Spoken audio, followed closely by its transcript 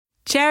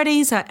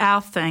Charities are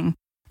our thing,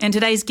 and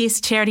today's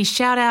guest charity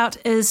shout-out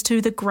is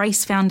to the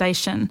Grace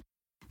Foundation.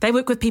 They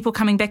work with people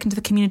coming back into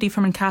the community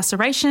from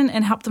incarceration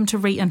and help them to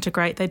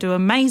reintegrate. They do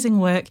amazing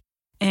work,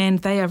 and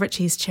they are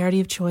Richie's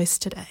charity of choice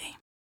today.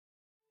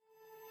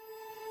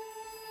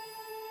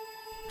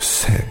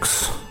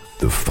 Sex,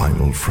 the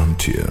final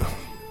frontier.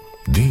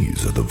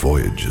 These are the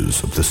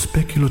voyages of the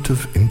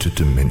speculative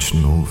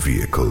interdimensional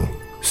vehicle,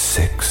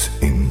 Sex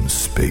in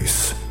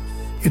Space.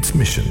 Its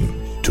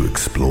mission, to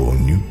explore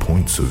new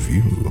points of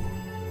view,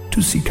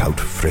 to seek out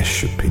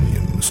fresh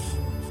opinions,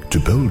 to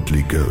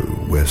boldly go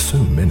where so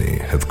many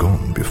have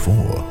gone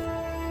before,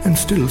 and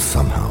still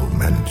somehow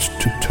manage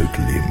to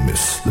totally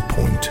miss the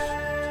point.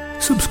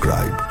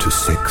 Subscribe to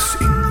Sex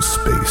in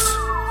Space,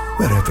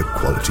 wherever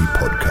quality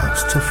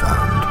podcasts are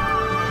found.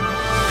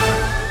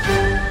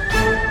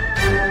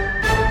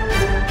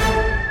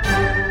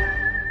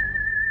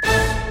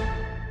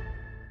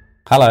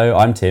 Hello,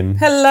 I'm Tim.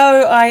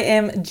 Hello, I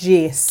am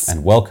Jess.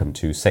 And welcome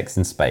to Sex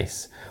in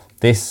Space.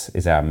 This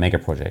is our mega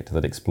project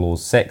that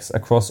explores sex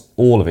across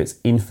all of its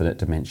infinite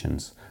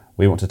dimensions.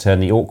 We want to turn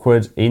the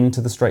awkward into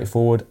the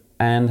straightforward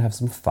and have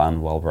some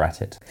fun while we're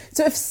at it.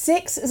 So if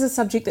sex is a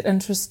subject that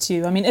interests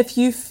you, if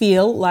you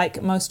feel,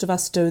 like most of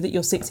us do, that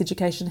your sex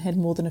education had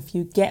more than a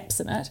few gaps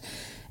in it,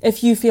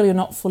 if you feel you're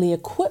not fully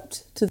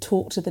equipped to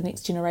talk to the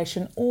next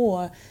generation,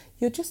 or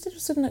you're just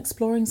interested in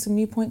exploring some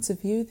new points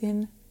of view,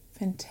 then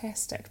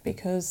fantastic,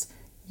 because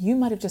you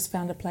might have just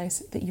found a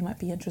place that you might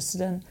be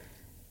interested in,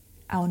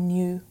 our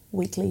new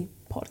weekly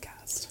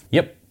podcast.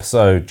 Yep,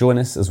 so join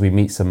us as we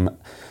meet some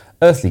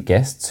earthly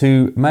guests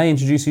who may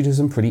introduce you to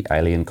some pretty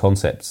alien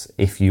concepts.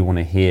 If you want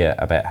to hear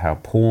about how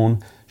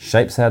porn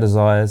shapes our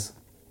desires,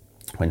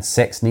 when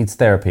sex needs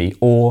therapy,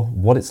 or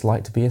what it's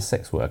like to be a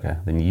sex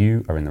worker, then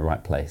you are in the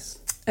right place.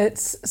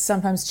 It's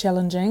sometimes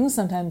challenging,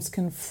 sometimes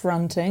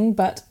confronting,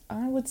 but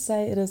I would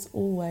say it is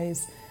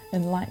always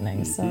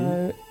enlightening,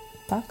 so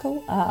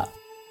buckle up.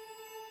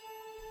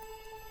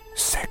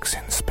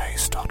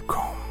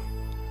 Sexinspace.com.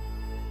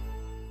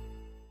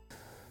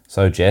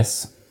 So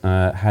Jess,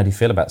 how do you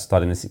feel about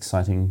starting this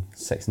exciting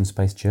Sex in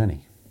Space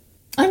journey?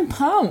 I'm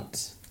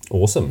pumped.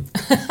 Awesome.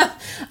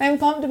 I'm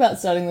pumped about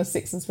starting this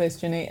Sex in Space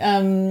journey.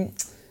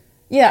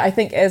 I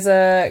think as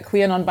a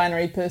queer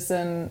non-binary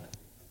person,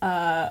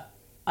 I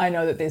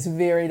know that there's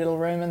very little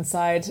room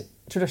inside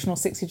traditional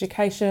sex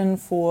education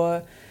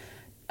for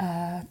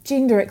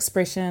gender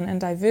expression and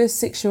diverse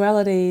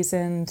sexualities,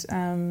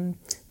 and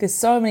there's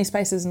so many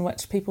spaces in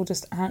which people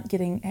just aren't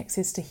getting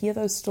access to hear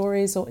those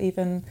stories or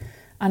even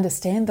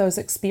understand those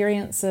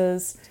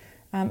experiences,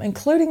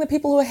 including the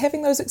people who are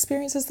having those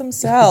experiences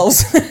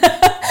themselves.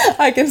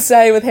 I can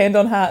say with hand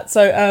on heart.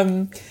 So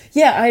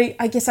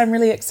I guess I'm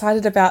really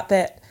excited about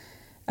that,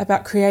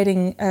 about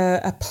creating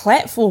a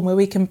platform where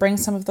we can bring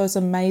some of those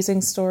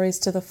amazing stories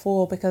to the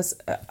fore, because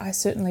I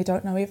certainly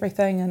don't know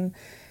everything, and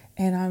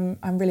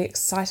I'm really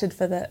excited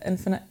for the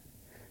infinite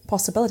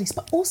possibilities.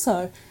 But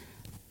also,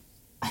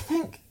 I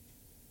think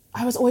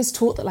I was always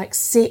taught that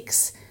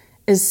sex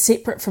is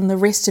separate from the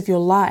rest of your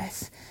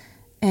life,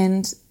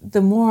 and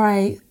the more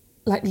I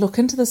look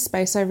into this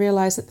space, I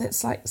realise that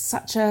that's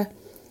such a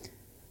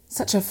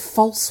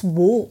false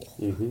wall,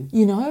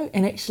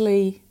 and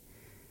actually,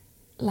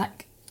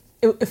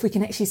 if we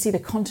can actually see the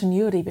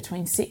continuity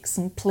between sex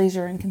and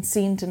pleasure and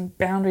consent and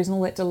boundaries and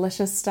all that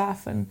delicious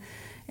stuff and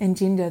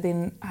gender,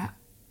 then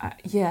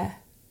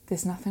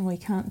there's nothing we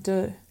can't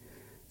do.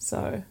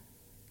 So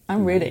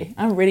I'm ready.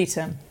 I'm ready,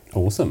 Tim.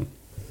 Awesome.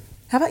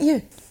 How about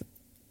you?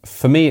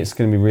 For me, it's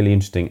going to be really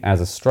interesting as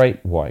a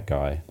straight white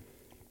guy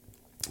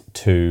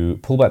to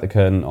pull back the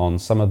curtain on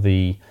some of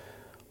the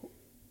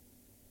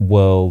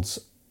worlds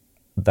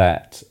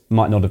that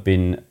might not have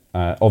been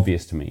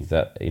obvious to me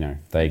that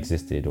they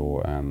existed,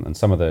 or and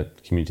some of the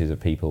communities of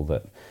people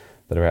that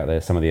are out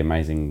there, some of the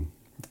amazing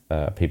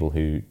people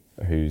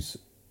whose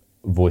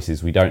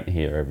voices we don't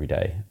hear every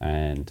day.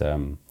 And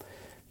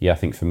I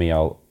think for me,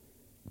 I'll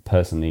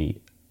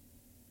personally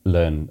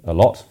learn a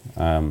lot.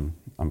 I'm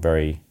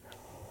very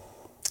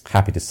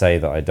happy to say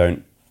that I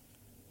don't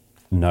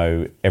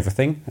know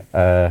everything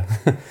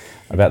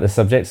about this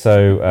subject.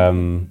 So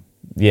I'm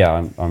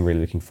really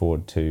looking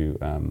forward to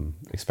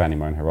expanding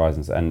my own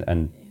horizons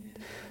and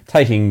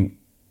taking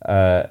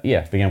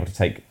being able to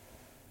take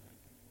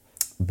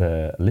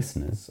the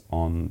listeners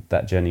on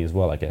that journey as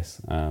well, I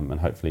guess, and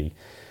hopefully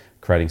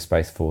creating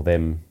space for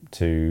them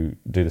to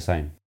do the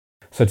same.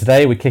 So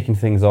today we're kicking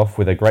things off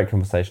with a great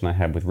conversation I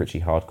had with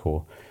Richie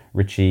Hardcore.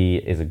 Richie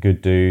is a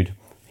good dude.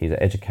 He's an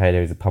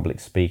educator, he's a public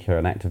speaker,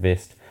 an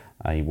activist.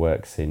 He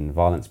works in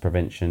violence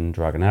prevention,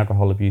 drug and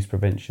alcohol abuse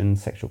prevention,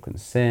 sexual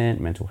consent,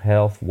 mental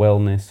health,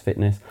 wellness,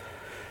 fitness.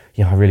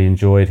 I really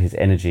enjoyed his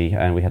energy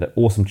and we had an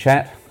awesome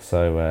chat.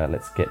 So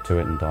let's get to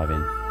it and dive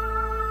in.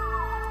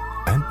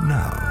 And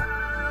now,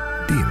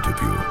 the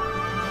interview.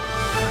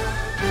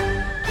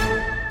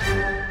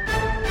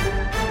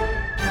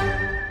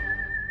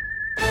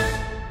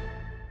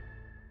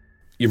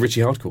 You're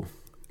Richie Hardcore.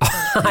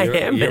 I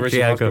am Richie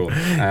Hardcore.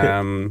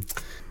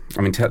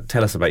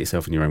 Tell us about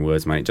yourself in your own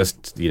words, mate.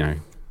 Just,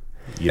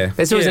 Yeah.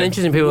 It's always an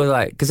interesting people are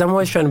like, because I'm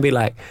always trying to be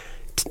like,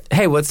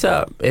 hey, what's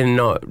up? And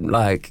not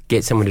like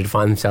get someone to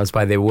define themselves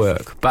by their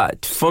work.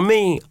 But for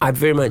me, I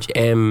very much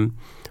am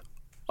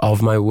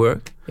of my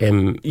work,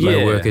 and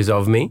my work is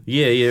of me.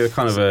 Yeah, you're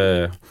kind of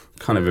a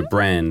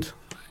brand.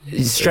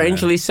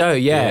 Strangely so,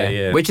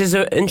 yeah. Which is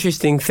an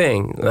interesting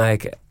thing.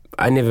 Like,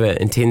 I never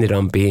intended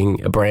on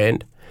being a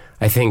brand.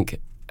 I think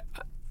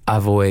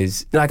I've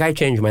always, like, I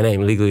changed my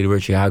name legally to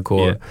Richie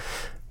Hardcore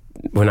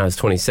when I was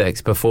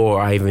 26,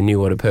 before I even knew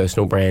what a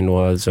personal brand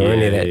was or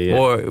any of that,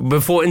 or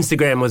before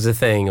Instagram was a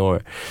thing,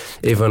 or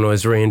everyone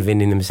was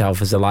reinventing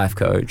themselves as a life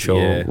coach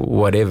or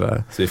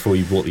whatever. So before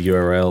you bought the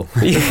URL.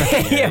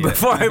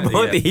 Before I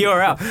bought the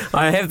URL.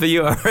 I have the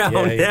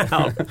URL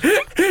now.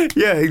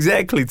 Yeah,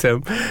 exactly,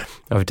 Tim.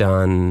 I've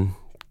done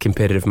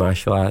competitive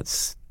martial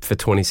arts for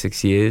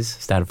 26 years.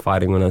 Started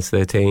fighting when I was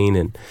 13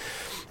 and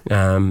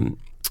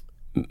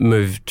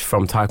moved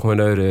from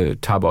Taekwondo to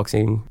Thai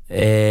boxing,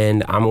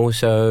 and I'm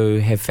also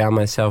have found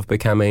myself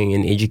becoming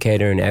an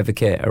educator and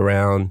advocate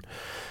around,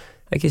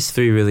 I guess,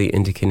 3 really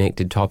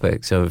interconnected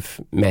topics of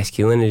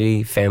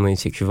masculinity, family and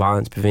sexual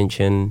violence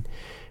prevention,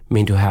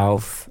 mental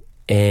health,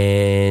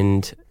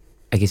 and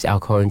I guess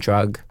alcohol and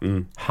drug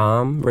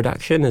harm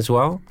reduction as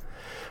well.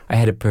 I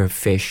had a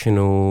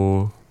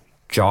professional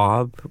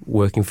job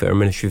working for a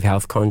Ministry of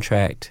Health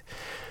contract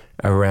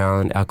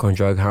around alcohol and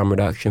drug harm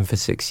reduction for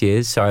 6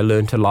 years. So I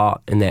learned a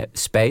lot in that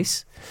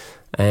space.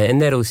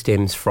 And that all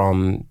stems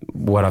from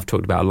what I've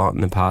talked about a lot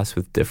in the past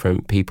with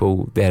different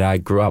people, that I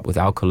grew up with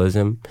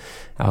alcoholism.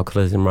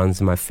 Alcoholism runs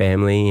in my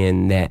family,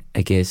 and that,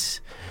 I guess,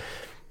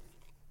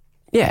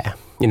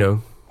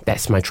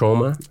 that's my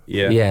trauma.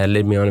 Yeah, it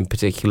led me on a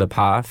particular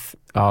path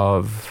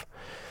of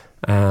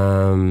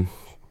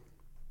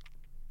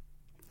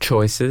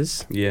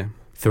choices. Yeah.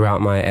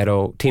 Throughout my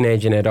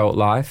teenage and adult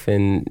life,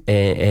 and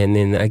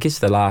then I guess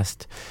the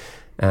last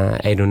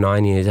 8 or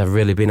 9 years, I've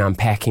really been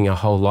unpacking a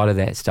whole lot of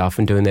that stuff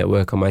and doing that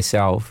work on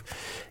myself,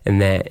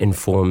 and that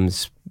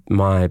informs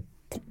my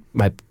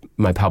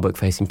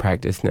public-facing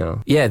practice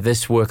now. Yeah,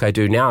 this work I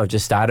do now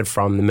just started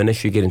from the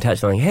ministry get in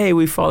touch, like, hey,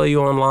 we follow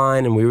you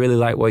online and we really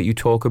like what you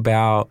talk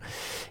about,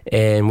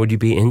 and would you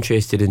be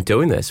interested in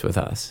doing this with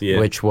us? Yeah.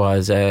 Which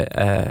was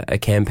a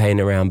campaign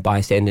around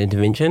bystander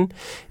intervention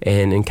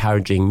and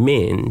encouraging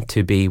men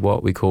to be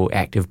what we call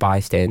active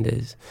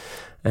bystanders,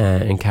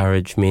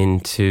 encourage men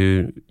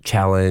to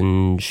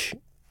challenge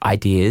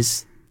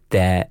ideas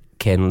that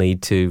can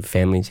lead to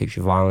family and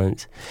sexual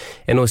violence.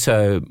 And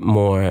also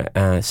more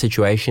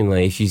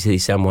situationally, if you see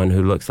someone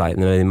who looks like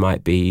they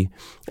might be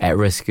at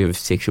risk of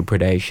sexual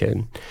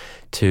predation,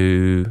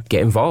 to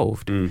get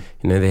involved.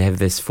 They have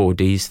this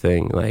 4Ds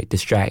thing, like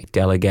distract,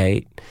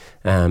 delegate,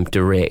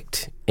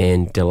 direct,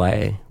 and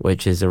delay,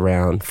 which is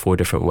around 4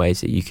 different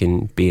ways that you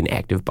can be an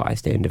active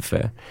bystander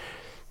for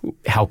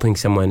helping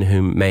someone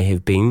who may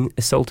have been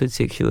assaulted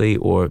sexually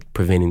or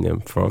preventing them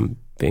from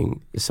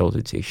being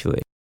assaulted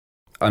sexually.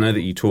 I know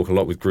that you talk a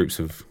lot with groups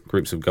of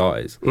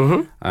guys.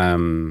 Mm-hmm. I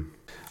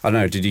don't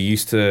know, did you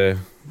used to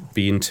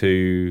be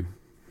into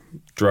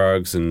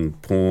drugs and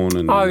porn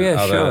and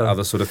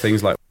other sort of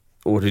things, like,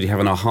 or did you have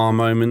an aha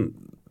moment?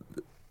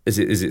 Is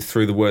it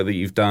through the work that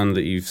you've done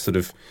that you've sort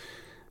of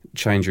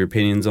changed your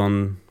opinions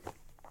on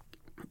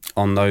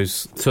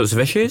those sorts of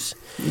issues?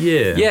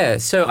 Yeah.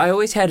 So I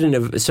always had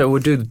we'll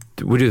do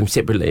them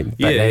separately,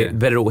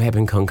 but it all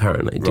happened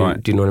concurrently.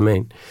 Do you know what I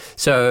mean?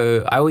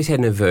 So I always had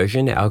an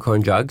aversion to alcohol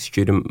and drugs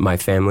due to my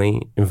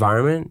family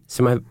environment.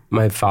 So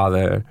my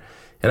father,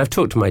 and I've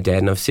talked to my dad,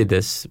 and I've said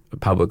this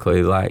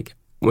publicly, like,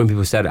 when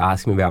people started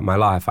asking me about my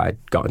life, I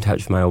got in touch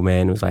with my old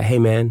man and was like, hey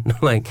man,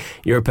 like,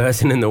 you're a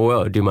person in the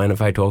world. Do you mind if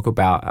I talk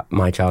about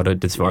my childhood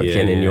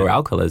dysfunction and your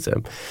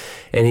alcoholism?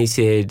 And he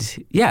said,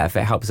 yeah, if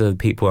it helps other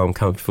people, I'm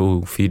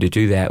comfortable for you to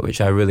do that, which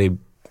I really,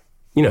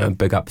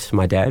 big ups to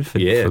my dad for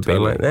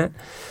being like that.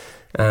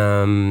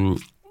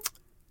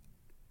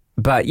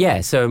 But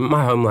yeah, so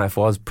my home life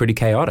was pretty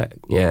chaotic.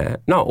 Yeah,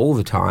 not all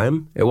the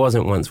time. It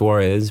wasn't once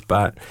warriors,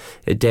 but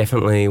it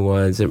definitely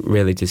was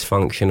really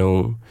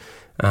dysfunctional.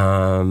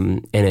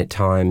 And at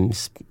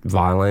times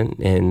violent,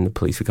 and the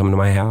police would come to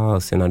my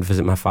house, and I'd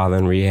visit my father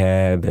in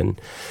rehab and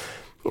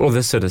all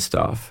this sort of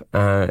stuff.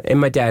 And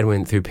my dad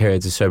went through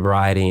periods of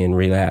sobriety and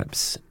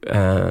relapse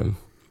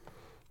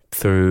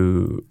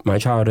through my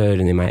childhood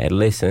and then my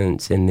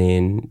adolescence and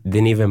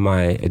then even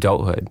my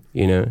adulthood,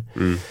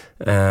 which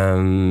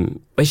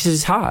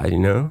is hard,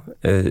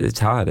 It's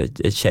hard.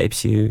 It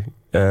shapes you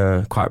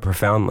quite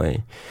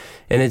profoundly.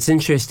 And it's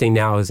interesting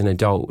now as an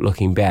adult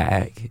looking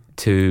back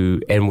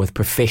and with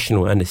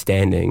professional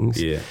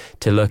understandings,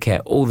 to look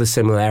at all the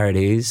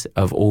similarities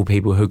of all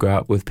people who grow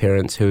up with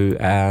parents who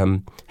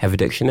have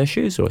addiction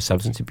issues or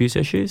substance abuse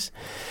issues,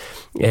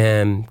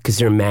 because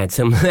there are mad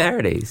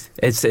similarities.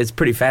 It's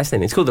pretty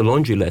fascinating. It's called the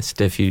laundry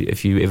list. If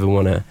you ever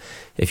want to,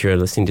 if you're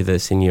listening to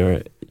this and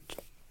you're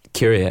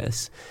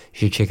curious, you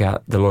should check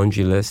out the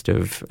laundry list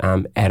of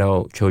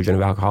adult children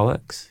of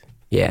alcoholics.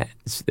 yeah,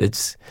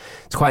 it's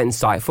quite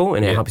insightful,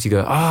 and it helps you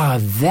go,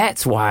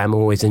 that's why I'm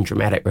always in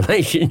dramatic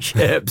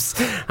relationships.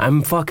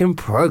 I'm fucking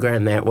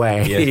programmed that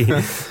way.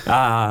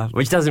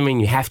 Which doesn't mean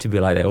you have to be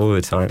like that all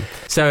the time.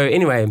 So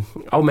anyway,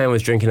 old man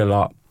was drinking a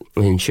lot,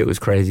 and shit was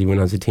crazy when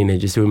I was a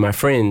teenager. So when my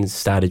friends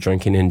started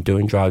drinking and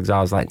doing drugs,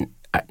 I was like,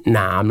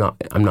 nah, I'm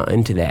not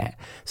into that.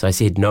 So I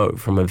said no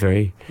from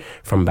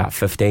about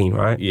 15,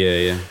 right?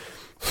 Yeah.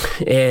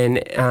 And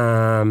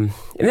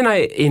then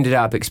I ended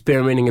up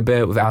experimenting a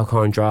bit with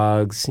alcohol and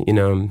drugs. You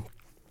know,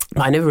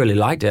 I never really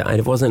liked it. I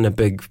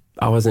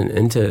wasn't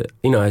into,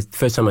 you know,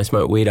 first time I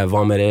smoked weed, I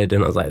vomited,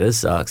 and I was like, this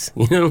sucks.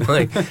 You know,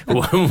 like,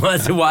 why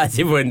is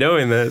everyone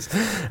doing this?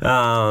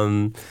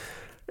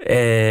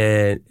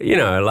 And, you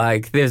know,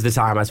 like, there's the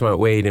time I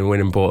smoked weed and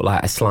went and bought,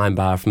 like, a slime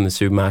bar from the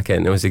supermarket,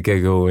 and it was a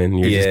giggle, and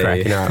you're just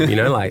cracking up, you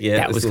know, like,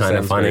 that was kind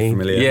of funny.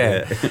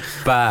 Yeah.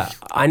 But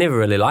I never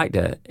really liked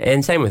it.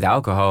 And same with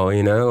alcohol,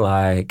 you know,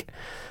 like,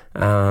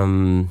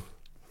 I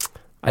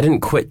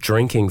didn't quit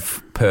drinking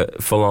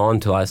full on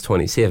until I was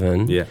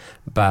 27. Yeah.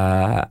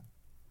 But,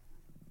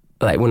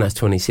 like, when I was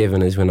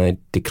 27 is when I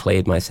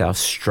declared myself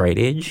straight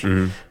edge,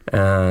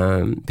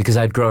 because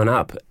I'd grown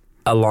up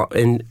a lot,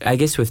 and I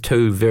guess with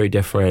two very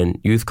different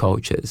youth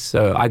cultures.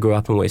 So I grew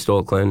up in West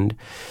Auckland,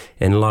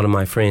 and a lot of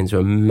my friends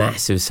were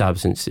massive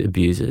substance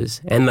abusers.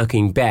 And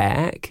looking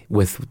back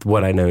with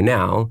what I know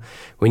now,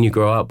 when you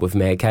grow up with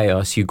mad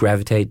chaos, you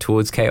gravitate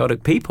towards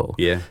chaotic people.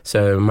 Yeah.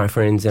 So my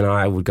friends and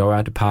I would go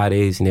out to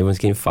parties, and everyone's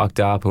getting fucked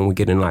up, and we'd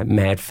get in like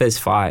mad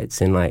fist fights,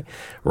 and like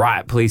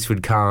riot police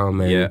would come,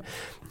 and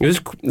it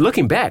was,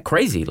 looking back,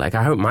 crazy. Like,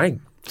 I hope my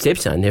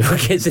stepson never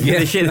gets into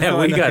the shit that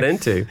we got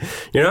into.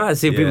 You know, I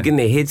see people getting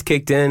their heads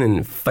kicked in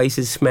and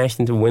faces smashed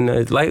into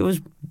windows. Like, it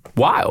was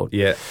wild.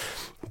 Yeah.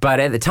 But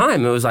at the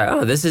time, it was like,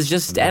 oh, this is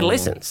just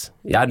adolescence.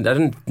 I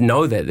didn't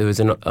know that there was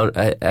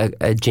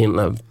a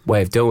gentler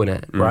way of doing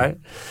it, right?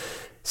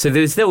 So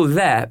there was still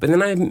that, but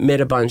then I met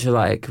a bunch of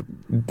like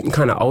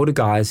kind of older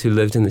guys who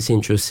lived in the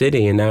central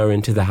city, and they were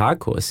into the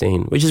hardcore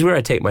scene, which is where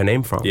I take my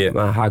name from, the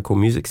hardcore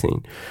music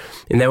scene.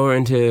 And they were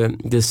into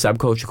this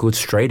subculture called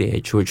straight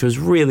edge, which was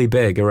really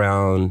big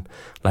around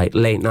like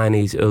late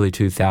 90s, early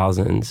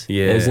 2000s.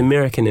 Yeah. It was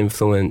American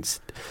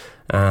influenced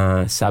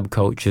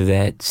subculture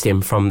that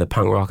stemmed from the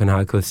punk rock and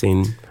hardcore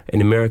scene in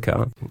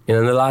America.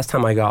 And the last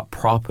time I got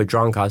proper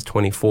drunk, I was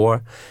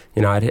 24.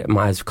 You know, I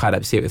was quite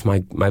upset with my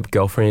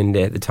girlfriend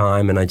at the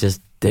time, and I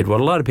just did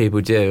what a lot of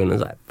people do, and I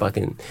was like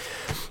fucking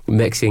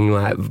mixing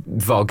like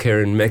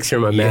vodka and mixer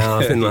in my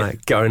mouth, and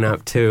like going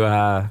up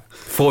to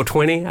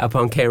 420 up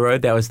on K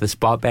Road. That was the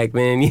spot back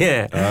then.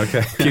 Yeah.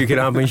 Okay. Puking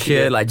up and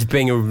shit, like just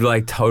being a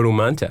like total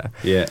munter.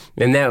 Yeah.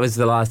 And that was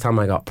the last time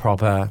I got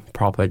proper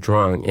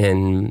drunk.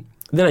 And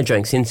then I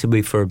drank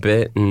sensibly for a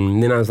bit,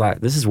 and then I was like,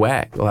 this is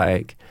whack.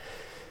 Like,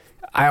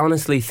 I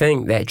honestly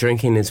think that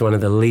drinking is one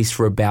of the least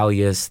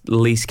rebellious,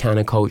 least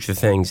counterculture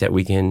things that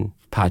we can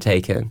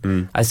partake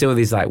in. I see all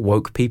these like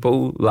woke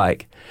people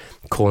like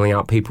calling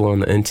out people on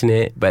the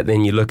internet, but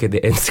then you look at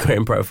their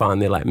Instagram profile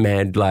and they're like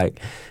mad,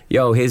 like,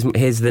 yo, here's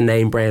the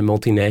name brand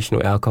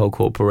multinational alcohol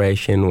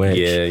corporation, which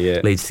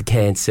leads to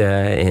cancer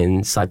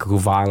and psychical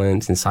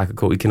violence and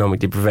psychical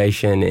economic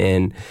deprivation,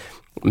 and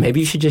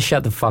maybe you should just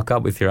shut the fuck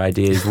up with your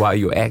ideas while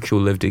your actual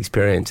lived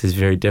experience is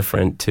very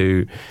different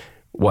to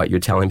what you're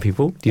telling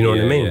people. Do you know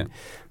what I mean? Yeah.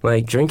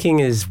 Like, drinking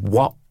is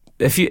what,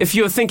 if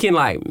you're thinking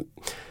like,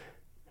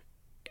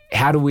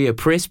 how do we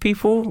oppress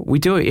people? We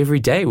do it every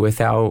day with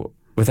our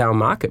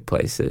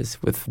marketplaces,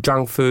 with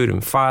junk food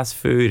and fast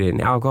food and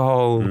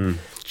alcohol,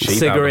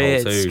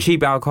 cigarettes, alcohol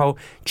cheap alcohol.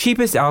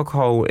 Cheapest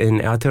alcohol in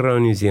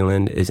Aotearoa, New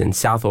Zealand is in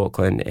South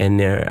Auckland, and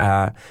there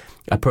are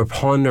a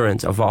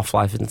preponderance of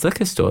off-licensed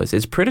liquor stores.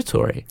 It's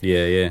predatory.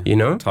 Yeah. You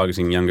know?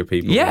 Targeting younger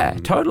people. Yeah,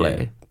 totally.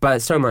 Yeah.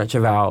 But so much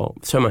of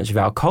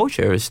our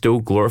culture is still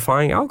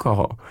glorifying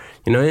alcohol.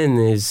 You know, and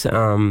there's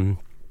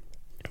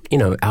you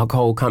know,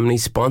 alcohol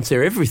companies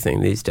sponsor everything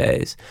these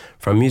days,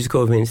 from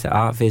musical events to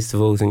art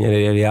festivals and yada,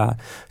 yada, yada.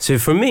 So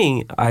for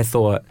me, I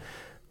thought,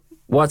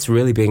 what's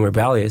really being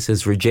rebellious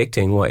is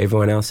rejecting what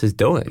everyone else is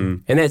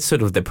doing. And that's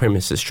sort of the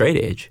premise of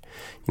straight edge.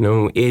 You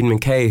know, Ed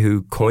McKay,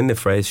 who coined the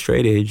phrase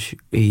straight edge,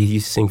 he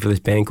used to sing for this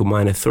band called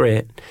Minor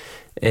Threat.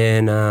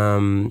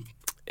 And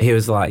he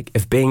was like,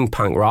 if being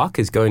punk rock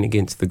is going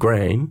against the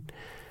grain,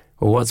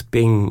 well, what's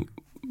being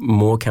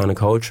more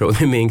countercultural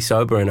than being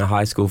sober in a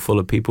high school full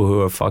of people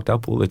who are fucked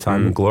up all the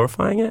time and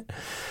glorifying it?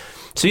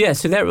 So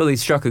that really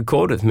struck a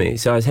chord with me.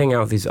 So I was hanging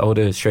out with these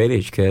older straight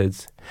edge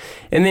kids.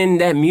 And then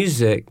that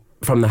music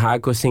from the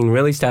hardcore scene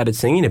really started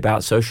singing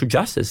about social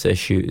justice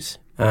issues.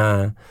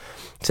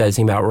 Started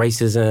singing about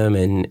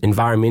racism and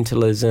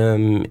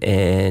environmentalism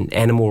and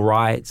animal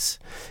rights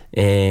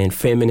and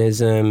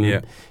feminism.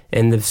 Yeah.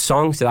 And the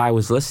songs that I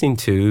was listening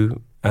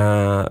to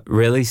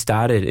really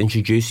started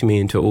introducing me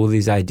into all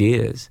these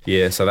ideas.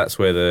 Yeah, so that's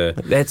where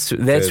that's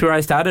where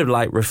I started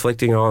like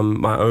reflecting on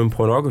my own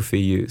pornography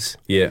use.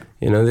 Yeah.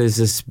 You know, there's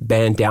this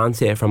band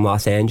Downset from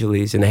Los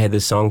Angeles, and they had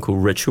this song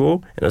called Ritual,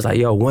 and it was like,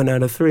 yo, 1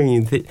 out of 3.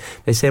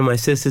 They say my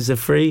sisters are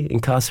free,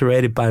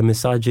 incarcerated by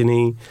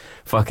misogyny,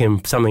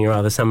 fucking something or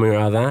other.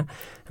 And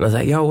I was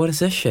like, yo, what is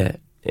this shit?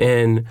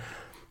 And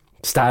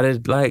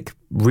started like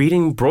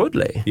reading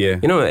broadly. Yeah.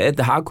 You know, at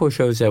the hardcore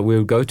shows that we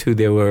would go to,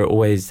 there were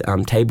always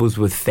tables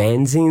with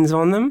fanzines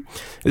on them.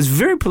 It was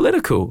very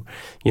political.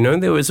 You know,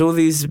 there was all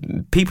these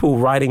people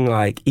writing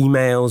like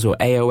emails or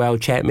AOL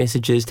chat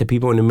messages to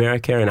people in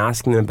America and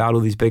asking them about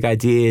all these big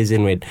ideas,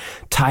 and we'd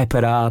type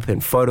it up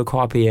and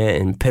photocopy it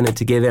and pin it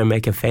together and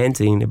make a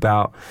fanzine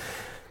about,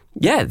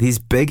 these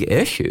big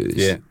issues.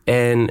 Yeah.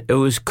 And it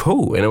was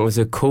cool. And it was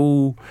a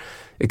cool,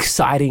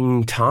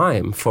 exciting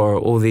time for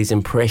all these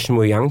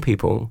impressionable young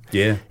people.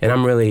 Yeah. And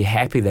I'm really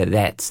happy that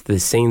that's the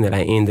scene that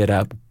I ended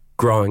up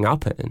growing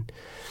up in.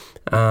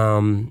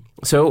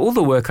 So all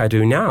the work I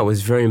do now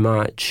is very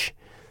much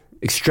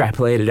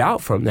extrapolated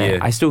out from that. Yeah.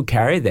 I still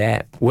carry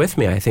that with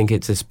me. I think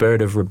it's a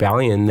spirit of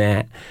rebellion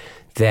that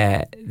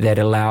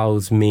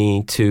allows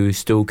me to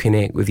still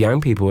connect with young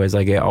people as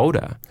I get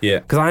older. Yeah.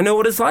 Because I know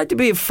what it's like to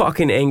be a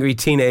fucking angry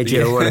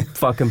teenager who want to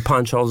fucking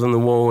punch holes in the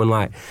wall and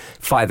like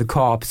fight the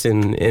cops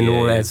and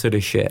all that sort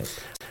of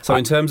shit. So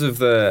in terms of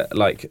the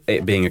like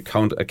it being a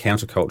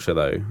counterculture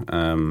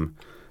though,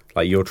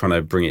 like you're trying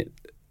to bring it.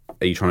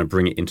 Are you trying to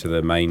bring it into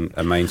the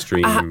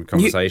mainstream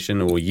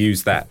conversation, or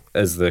use that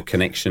as the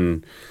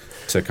connection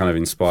to kind of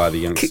inspire the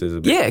youngsters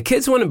a bit? Yeah,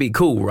 kids want to be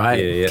cool,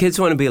 right? Yeah. Kids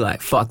want to be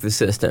like, fuck the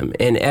system.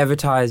 And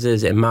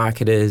advertisers and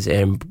marketers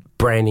and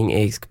branding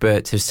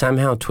experts have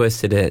somehow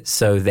twisted it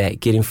so that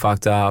getting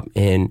fucked up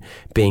and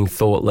being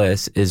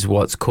thoughtless is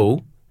what's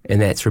cool. And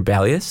that's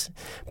rebellious,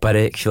 but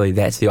actually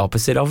that's the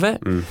opposite of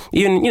it.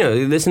 Even, you know,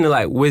 listen to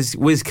like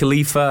Wiz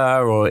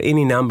Khalifa or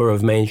any number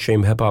of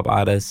mainstream hip-hop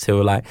artists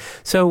who are like,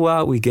 so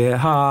what, we get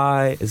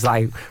high. It's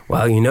like,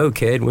 well, you know,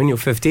 kid, when you're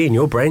 15,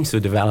 your brain's still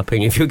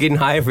developing. If you're getting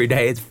high every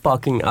day, it's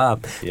fucking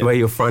up the way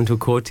your frontal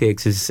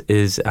cortex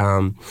is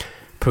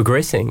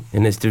progressing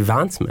in its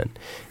advancement.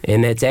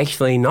 And that's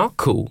actually not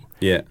cool.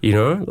 Yeah. You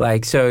know,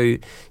 like, so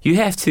you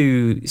have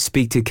to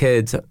speak to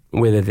kids,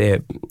 whether they're,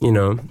 you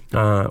know,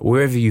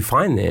 wherever you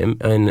find them,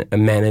 in a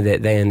manner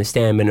that they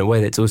understand, but in a way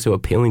that's also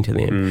appealing to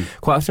them.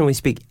 Quite often we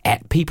speak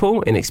at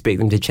people and expect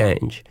them to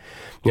change.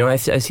 You know, I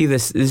see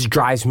this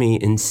drives me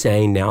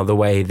insane now, the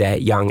way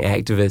that young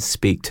activists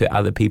speak to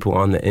other people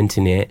on the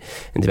internet.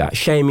 It's about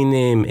shaming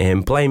them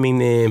and blaming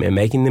them and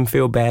making them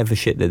feel bad for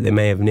shit that they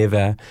may have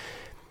never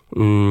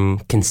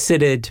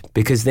considered,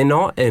 because they're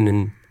not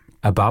in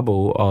a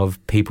bubble of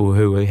people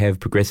who have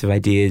progressive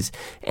ideas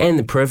and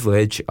the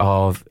privilege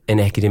of an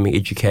academic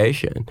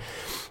education.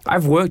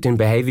 I've worked in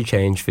behavior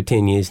change for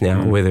 10 years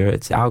now, whether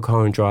it's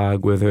alcohol and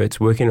drug, whether it's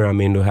working around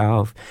mental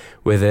health,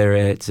 whether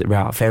it's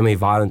about family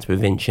violence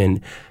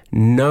prevention.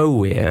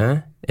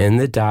 Nowhere in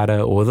the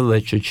data or the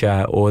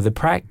literature or the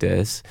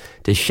practice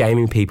does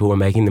shaming people and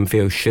making them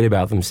feel shit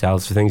about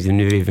themselves for things they've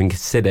never even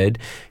considered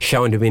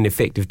shown to be an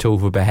effective tool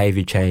for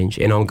behavior change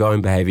and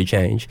ongoing behavior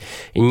change.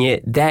 And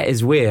yet that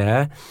is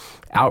where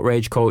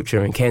outrage culture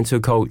and cancel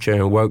culture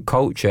and woke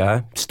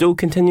culture still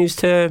continues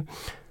to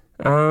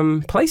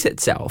place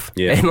itself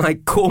and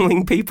like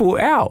calling people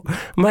out.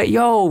 I'm like,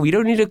 yo, you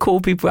don't need to call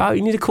people out,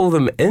 you need to call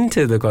them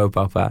into the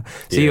kaupapa.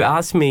 So you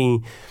ask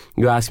me,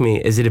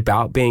 is it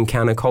about being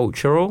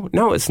countercultural?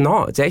 No, it's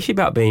not. It's actually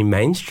about being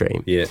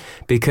mainstream. Yeah.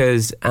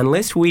 Because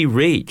unless we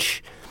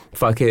reach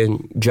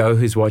fucking Joe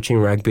who's watching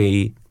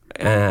rugby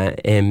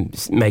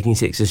and making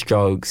sexist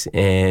jokes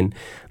and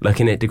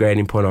looking at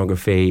degrading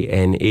pornography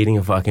and eating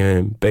a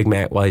fucking Big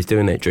Mac while he's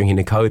doing that, drinking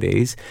the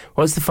Codies,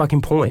 what's the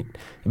fucking point?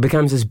 It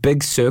becomes this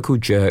big circle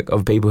jerk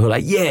of people who are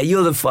like, yeah,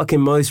 you're the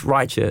fucking most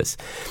righteous,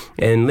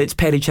 and let's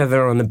pat each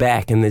other on the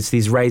back, and there's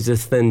these razor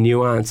thin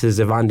nuances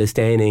of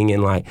understanding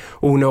and like,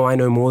 oh no, I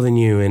know more than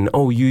you, and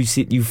oh, you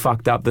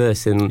fucked up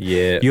this, and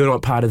you're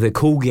not part of the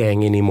cool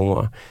gang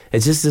anymore.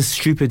 It's just this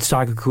stupid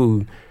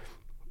cyclical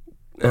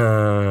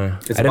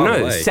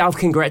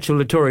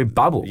self-congratulatory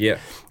bubble. Yeah.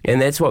 And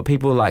that's what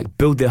people like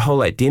build their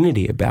whole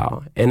identity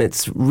about. And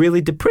it's really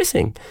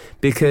depressing,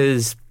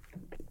 because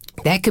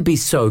that could be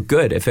so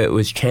good if it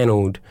was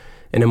channeled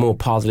in a more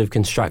positive,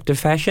 constructive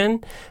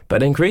fashion.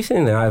 But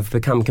increasingly, I've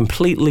become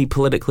completely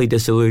politically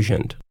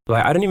disillusioned.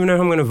 Like, I don't even know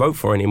who I'm going to vote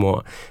for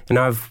anymore. And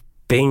I've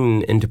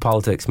been into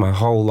politics my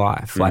whole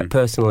life, like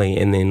personally,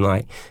 and then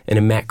like in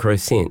a macro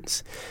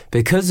sense,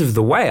 because of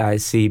the way I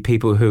see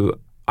people who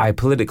I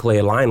politically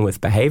align with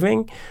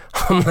behaving.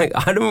 I'm like,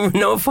 I don't even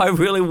know if I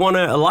really want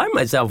to align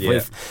myself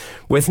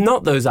with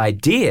not those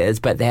ideas,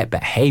 but that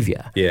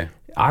behavior. Yeah.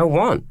 I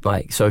want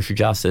like social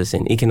justice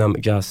and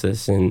economic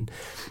justice, and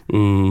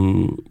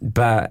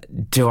but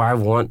do I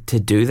want to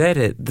do that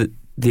at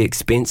the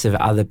expense of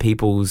other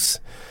people's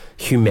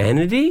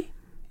humanity?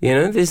 You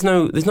know, there's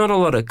not a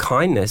lot of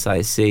kindness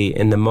I see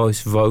in the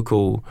most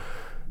vocal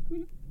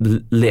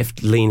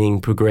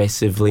left-leaning,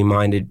 progressively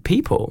minded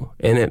people,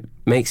 and it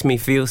makes me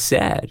feel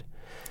sad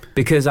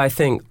because I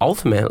think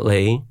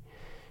ultimately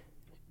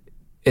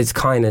it's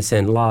kindness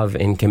and love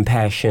and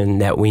compassion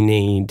that we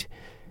need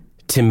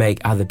to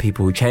make other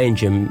people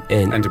change and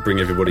to bring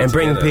everybody and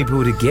together. bring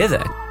people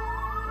together.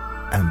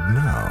 And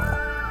now,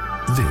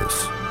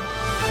 this.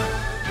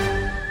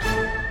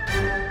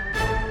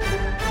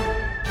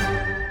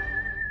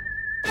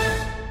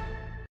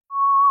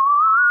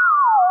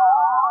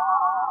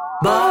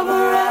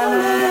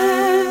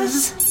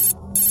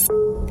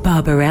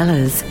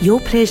 Barbarella's, your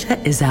pleasure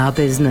is our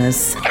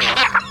business.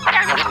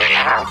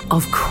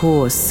 Of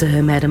course,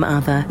 sir, madam,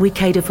 other. We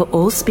cater for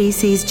all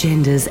species,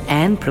 genders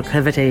and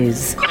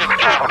proclivities.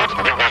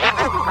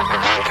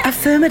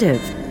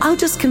 Affirmative. I'll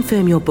just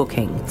confirm your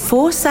booking.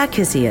 4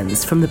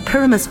 Sarkissians from the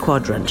Pyramus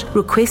Quadrant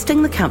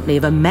requesting the company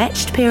of a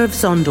matched pair of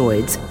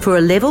zondoids for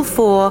a level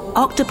 4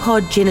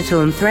 octopod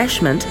genital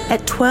enthrashment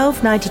at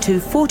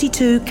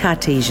 129242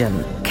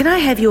 Cartesian. Can I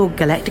have your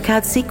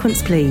Galacticard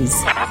sequence, please?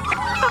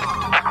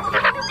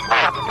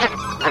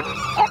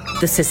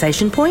 The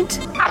cessation point?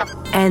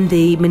 And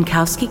the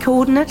Minkowski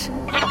coordinate?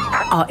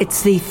 Oh,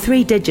 it's the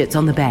 3 digits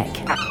on the back.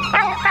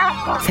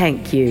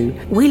 Thank you.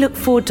 We look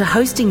forward to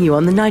hosting you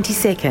on the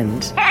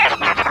 92nd.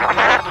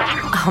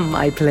 Oh,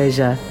 my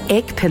pleasure.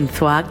 Ek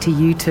Pinthwag to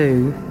you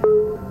too.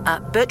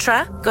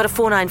 Bertra, got a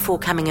 494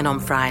 coming in on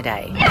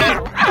Friday.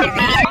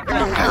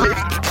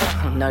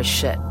 No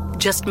shit.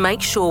 Just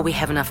make sure we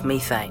have enough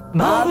methane.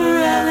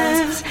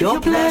 Barbarella's,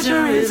 your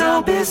pleasure is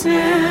our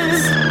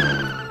business.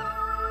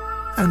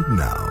 And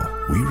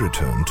now we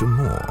return to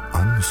more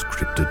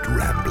unscripted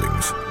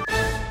ramblings.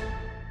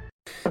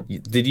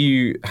 Did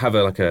you have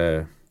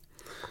a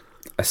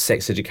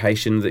sex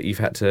education that you've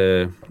had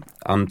to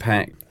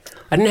unpack?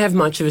 I didn't have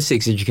much of a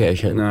sex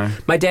education. No.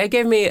 My dad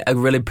gave me a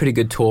really pretty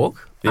good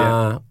talk.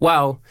 Yeah.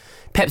 Well,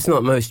 perhaps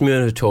not most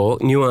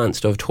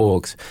nuanced of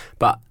talks,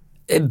 but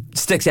it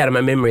sticks out of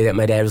my memory that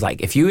my dad was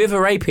like, if you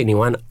ever rape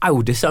anyone, I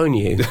will disown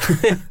you.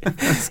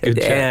 That's good.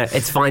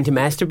 It's fine to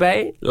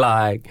masturbate.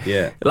 Like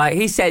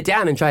he sat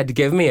down and tried to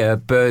give me a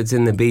birds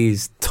and the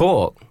bees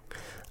talk.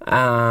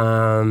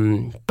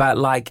 But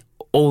like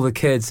all the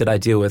kids that I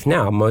deal with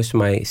now, most of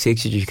my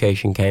sex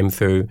education came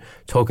through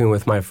talking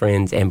with my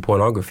friends and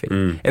pornography.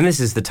 And this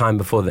is the time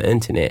before the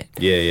internet.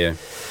 Yeah.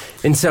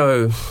 And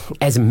so,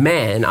 as a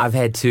man, I've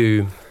had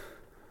to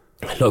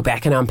look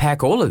back and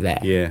unpack all of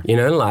that. Yeah. You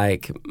know,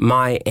 like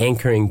my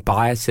anchoring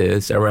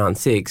biases around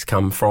sex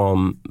come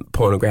from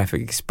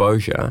pornographic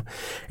exposure.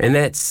 And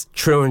that's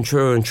true and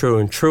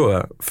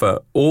truer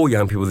for all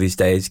young people these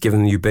days,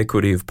 given the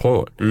ubiquity of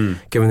porn.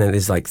 Given that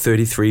there's like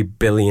 33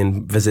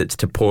 billion visits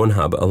to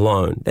Pornhub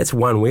alone. That's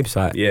one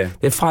website. Yeah.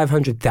 There are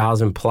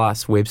 500,000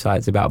 plus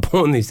websites about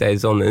porn these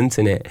days on the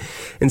internet.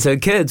 And so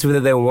kids, whether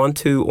they want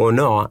to or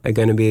not, are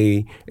going to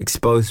be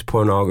exposed to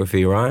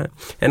pornography, right?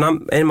 And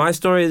my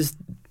story is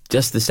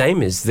just the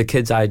same as the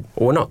kids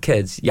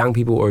young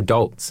people or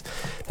adults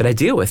that I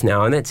deal with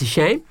now, and that's a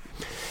shame.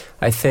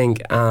 I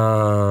think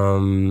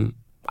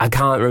I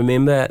can't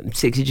remember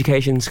sex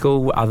education in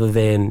school other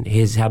than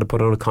here's how to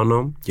put on a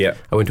condom. Yeah.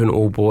 I went to an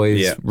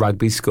all-boys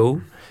rugby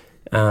school,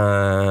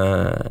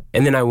 and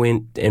then I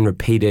went and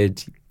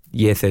repeated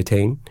year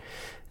 13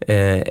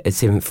 at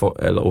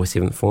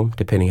 7th form,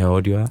 depending how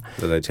old you are.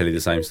 Do they tell you the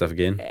same stuff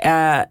again?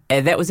 And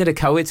that was at a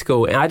co-ed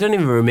school, and I don't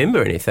even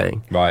remember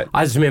anything. Right.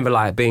 I just remember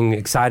like being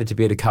excited to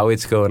be at a co-ed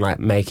school and like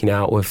making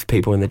out with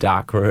people in the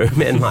dark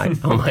room and like,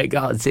 oh my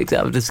God, sex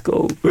after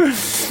school.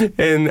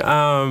 And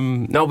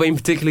not being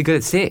particularly good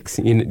at sex.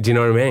 Do you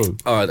know what I mean?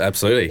 Oh,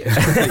 absolutely.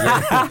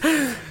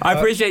 I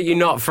appreciate you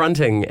not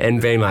fronting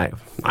and being like,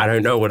 I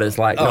don't know what it's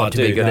like not to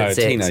be good at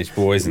sex. Teenage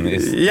boys and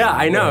this. Yeah,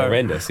 I know.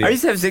 Horrendous. Yeah. I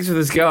used to have sex with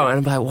this girl and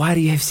I'm like, why do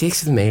you have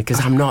sex with me?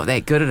 Because I'm not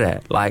that good at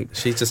it. Like,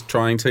 she's just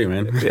trying too,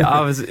 man.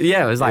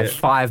 it was like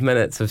 5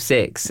 minutes of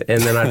sex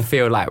and then I'd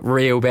feel like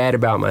real bad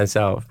about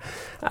myself.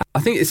 I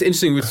think it's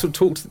interesting. We've sort of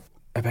talked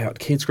about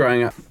kids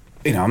growing up.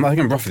 You know, I think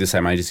I'm roughly the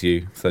same age as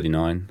you,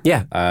 39.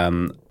 Yeah.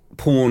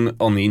 Porn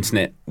on the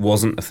internet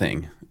wasn't a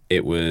thing.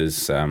 It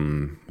was,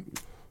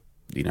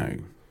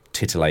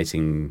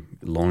 titillating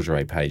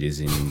lingerie pages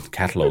in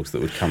catalogues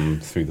that would come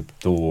through the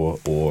door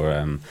or,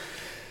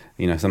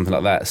 something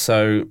like that.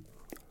 So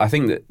I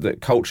think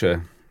that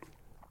culture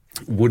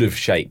would have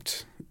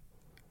shaped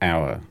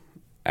our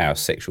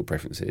sexual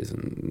preferences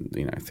and,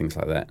 things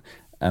like that.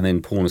 And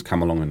then porn has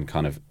come along and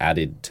kind of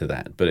added to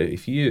that. But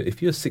if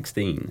you're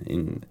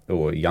 16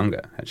 or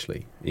younger,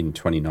 actually, in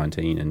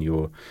 2019 and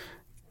you're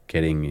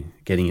getting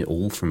it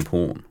all from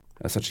porn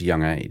at such a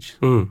young age,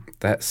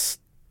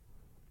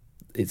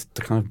 it's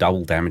kind of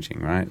double damaging,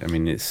 right? I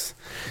mean, it's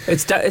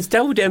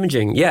double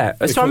damaging, yeah.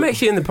 So I'm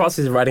actually in the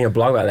process of writing a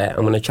blog about that.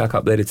 I'm going to chuck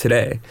up later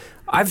today.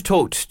 I've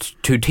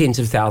talked to tens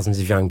of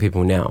thousands of young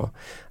people now.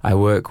 I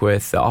work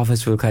with the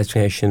Office for the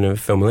Classification of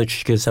Film and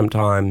Literature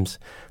sometimes,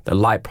 the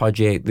Light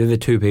Project. They're the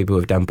two people who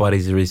have done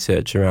bodies of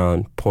research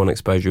around porn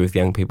exposure with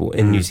young people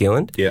in New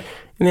Zealand. Yeah.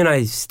 And then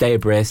I stay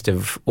abreast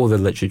of all the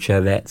literature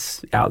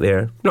that's out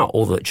there. Not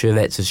all the literature,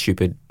 that's a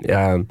stupid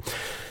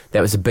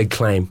That was a big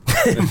claim.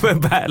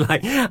 But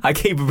like, I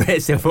keep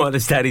abreast of what the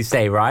studies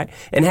say, right?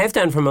 And have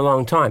done from a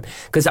long time.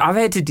 Because I've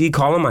had to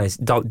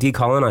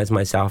decolonize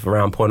myself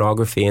around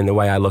pornography and the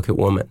way I look at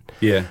women.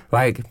 Yeah.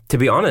 Like, to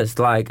be honest,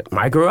 like,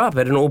 I grew up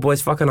at an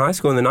all-boys fucking high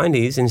school in the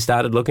 90s and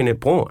started looking at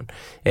porn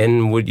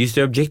and used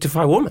to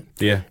objectify women.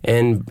 Yeah.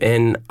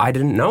 And I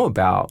didn't know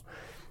about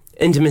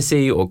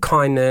intimacy or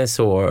kindness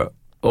or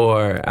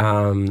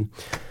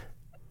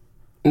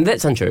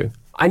that's untrue.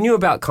 I knew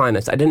about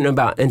kindness. I didn't know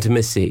about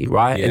intimacy,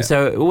 right? Yeah. And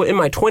so in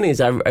my 20s,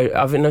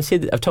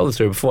 I've told the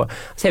story before.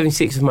 I was having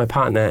sex with my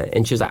partner,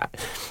 and she was like,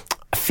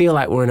 "I feel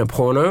like we're in a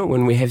porno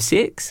when we have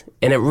sex,"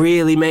 and it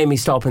really made me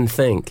stop and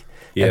think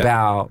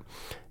about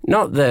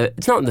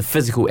it's not the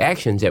physical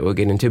actions that we're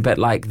getting into, but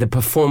like the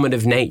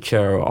performative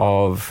nature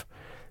of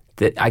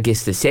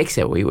the sex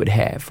that we would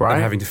have, right?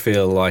 And having to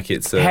feel like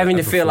it's having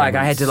to feel like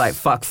I had to like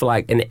fuck for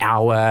like an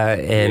hour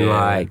and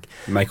like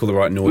make all the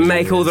right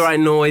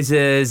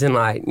noises, and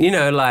like, you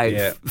know,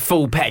 like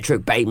full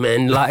Patrick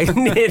Bateman, like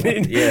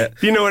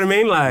you know what I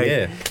mean,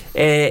 like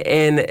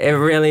and it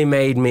really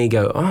made me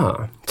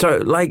go, so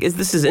like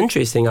this is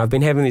interesting. I've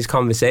been having these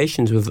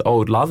conversations with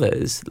old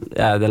lovers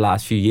the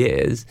last few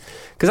years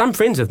because I'm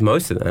friends with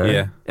most of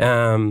them,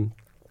 and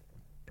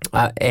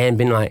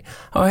been like,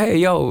 oh hey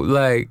yo,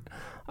 like,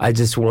 I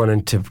just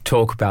wanted to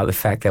talk about the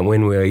fact that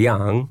when we were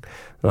young,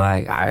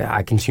 like,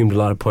 I consumed a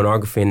lot of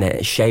pornography and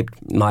that shaped,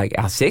 like,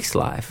 our sex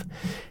life.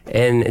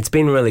 And it's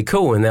been really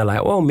cool. And they're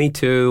like, well, me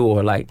too,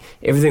 or, like,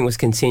 everything was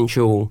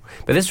consensual.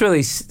 But this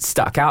really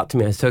stuck out to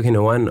me. I was talking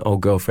to one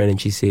old girlfriend and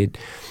she said,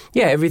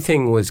 yeah,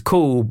 everything was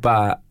cool,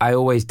 but I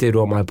always did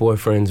what my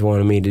boyfriends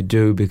wanted me to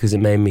do because it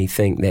made me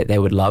think that they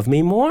would love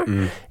me more.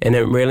 And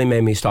it really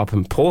made me stop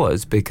and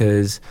pause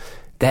because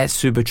that's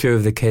super true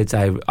of the kids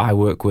I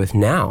work with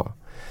now.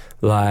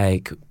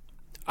 Like,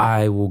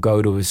 I will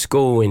go to a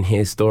school and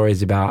hear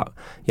stories about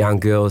young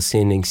girls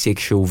sending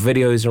sexual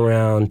videos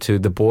around to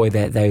the boy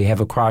that they have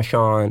a crush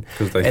on.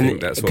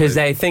 Because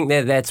they think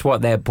that that's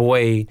what that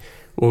boy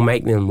will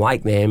make them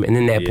like them. And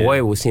then that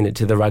boy will send it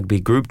to the rugby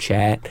group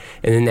chat.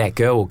 And then that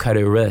girl will cut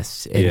her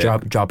wrists and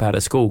drop out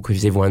of school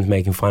because everyone's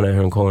making fun of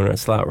her and calling her a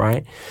slut,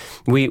 right?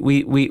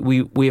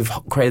 We've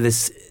created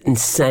this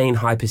insane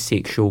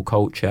hypersexual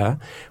culture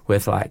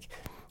with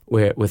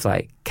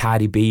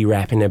Cardi B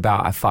rapping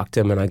about I fucked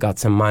him and I got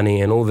some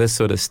money and all this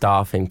sort of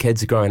stuff, and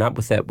kids are growing up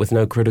with that with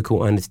no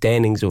critical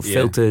understandings or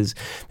filters.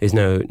 There's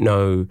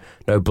no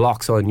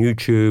blocks on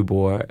YouTube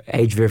or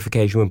age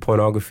verification with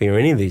pornography or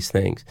any of these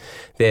things.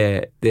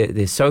 They're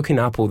soaking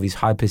up all these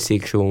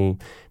hypersexual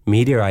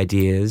media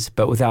ideas,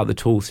 but without the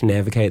tools to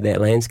navigate that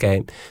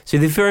landscape. So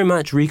they're very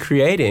much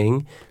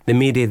recreating the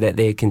media that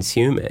they're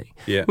consuming.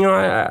 Yeah. You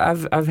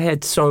know, I've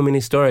had so many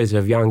stories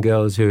of young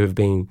girls who have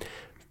been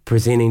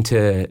presenting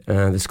to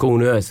the school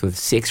nurse with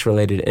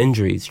sex-related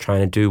injuries, trying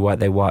to do what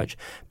they watch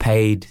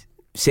paid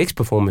sex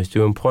performers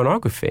do in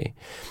pornography.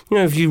 You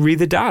know, if you read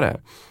the data,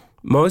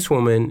 most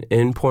women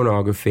in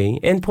pornography,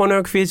 and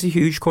pornography is a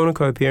huge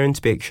cornucopia and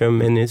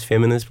spectrum, and there's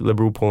feminist,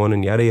 liberal porn,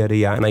 and yada, yada,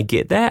 yada, and I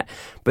get that,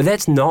 but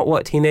that's not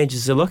what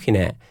teenagers are looking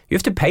at. You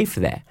have to pay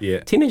for that.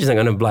 Yeah. Teenagers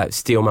aren't going to like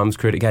steal mum's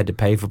credit card to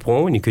pay for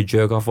porn when you could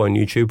jerk off on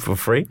YouTube for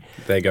free.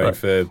 They're going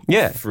for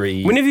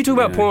free. Whenever you talk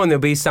about porn, there'll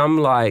be some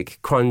like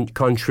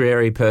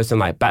contrary person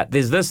like, but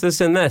there's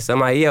this, and this. I'm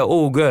like, yeah,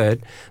 all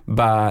good,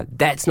 but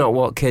that's not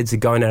what kids are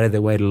going out of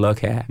their way to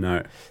look at.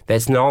 No.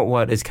 That's not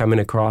what is coming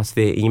across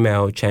their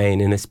email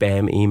chain in a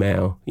spam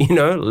email, you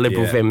know,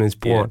 liberal feminist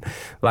porn. Yeah.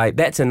 Like,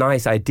 that's a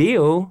nice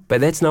ideal,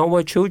 but that's not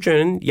what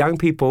children, young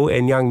people,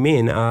 and young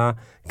men are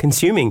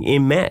consuming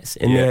en masse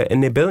in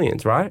their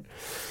billions, right?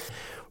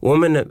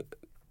 Women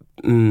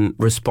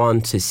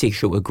respond to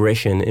sexual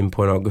aggression in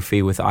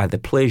pornography with either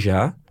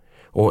pleasure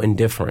or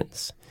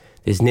indifference.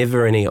 There's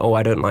never any, oh,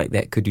 I don't like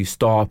that, could you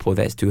stop, or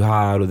that's too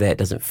hard, or that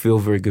doesn't feel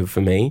very good for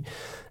me.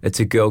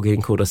 It's a girl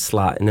getting called a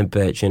slut and a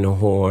bitch and a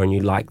whore, and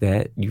you like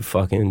that, you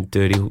fucking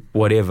dirty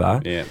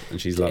whatever. Yeah, and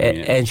she's loving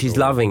it. And she's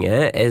loving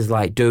it as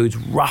like dudes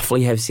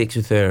roughly have sex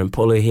with her and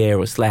pull her hair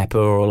or slap her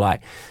or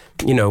like,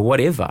 you know,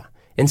 whatever.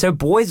 And so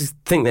boys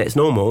think that's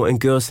normal and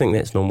girls think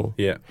that's normal.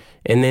 Yeah.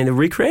 And then they're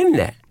recreating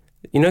that.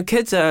 You know,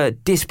 kids are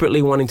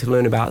desperately wanting to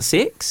learn about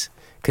sex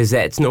because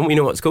that's normal. You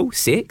know what's cool?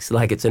 Sex.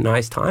 Like, it's a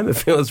nice time. It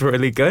feels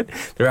really good.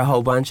 There are a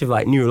whole bunch of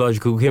like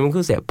neurological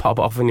chemicals that pop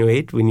off in your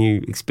head when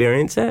you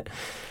experience it.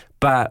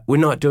 But we're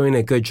not doing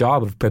a good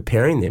job of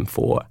preparing them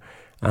for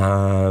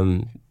how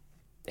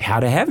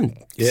to have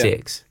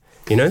sex.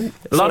 You know,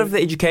 a lot of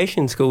the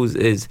education in schools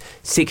is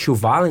sexual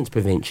violence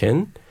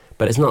prevention,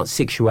 but it's not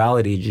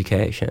sexuality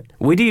education.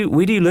 Where do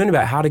you learn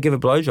about how to give a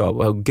blowjob,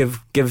 or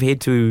give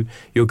head to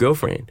your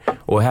girlfriend,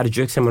 or how to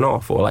jerk someone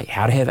off, or like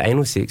how to have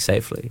anal sex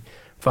safely?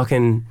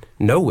 Fucking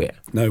nowhere.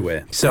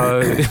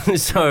 So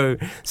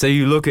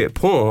you look at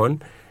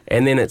porn,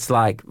 and then it's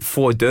like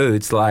 4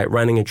 dudes like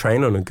running a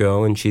train on a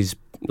girl, and she's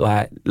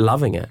like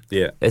loving it.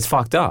 Yeah, it's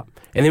fucked up.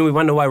 And then we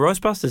wonder why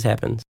Roastbusters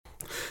happens.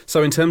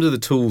 So in terms of the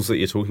tools that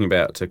you're talking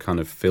about to kind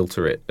of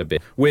filter it a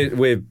bit,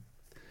 we're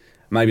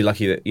maybe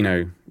lucky that, you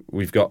know,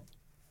 we've got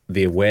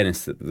the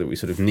awareness that we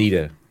sort of need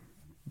a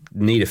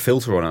need a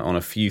filter on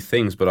a few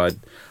things, but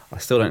I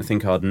still don't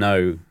think I'd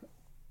know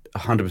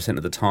 100%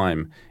 of the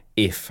time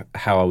if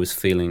how I was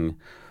feeling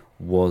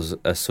was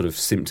a sort of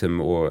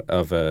symptom or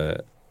as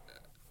a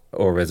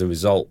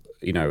result,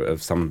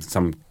 of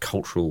some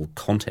cultural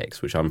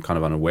context which I'm kind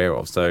of unaware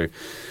of. So,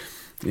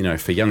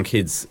 for young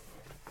kids,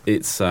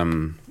 it's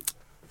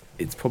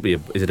probably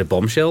is it a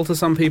bombshell to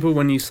some people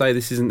when you say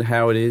this isn't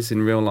how it is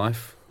in real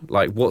life?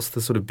 Like, what's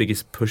the sort of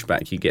biggest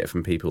pushback you get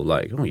from people?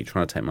 Like, oh, you're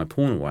trying to take my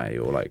porn away,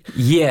 or like,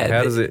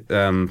 how does it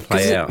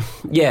play out?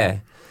 Yeah,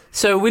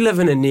 so we live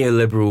in a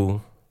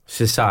neoliberal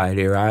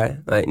society, right?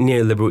 Like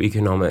neoliberal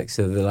economics,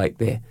 so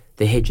the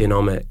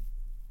hegemonic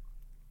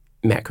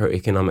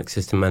macroeconomic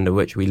system under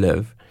which we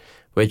live,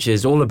 which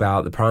is all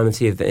about the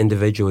primacy of the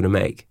individual to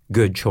make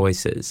good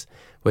choices,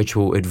 which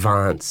will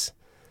advance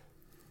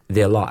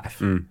their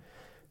life.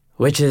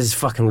 Which is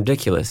fucking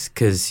ridiculous,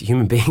 because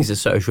human beings are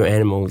social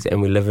animals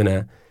and we live in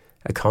a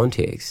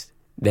context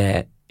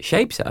that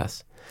shapes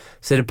us.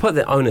 So to put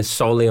the onus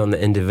solely on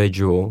the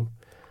individual,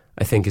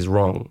 I think, is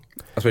wrong.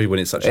 Especially when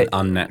it's such an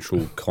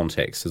unnatural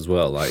context as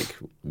well. Like,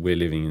 we're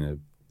living in a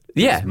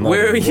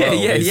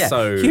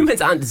So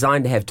humans aren't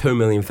designed to have 2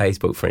 million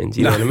Facebook friends,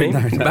 you know what I mean?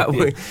 But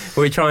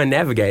we try and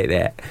navigate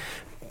that.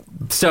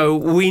 So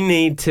we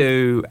need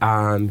to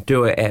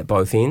do it at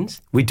both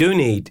ends. We do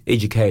need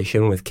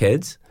education with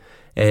kids,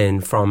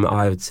 and from,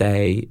 I would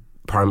say,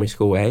 primary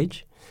school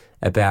age,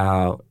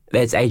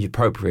 that's age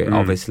appropriate,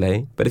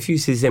 obviously. But if you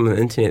see something on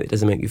the internet that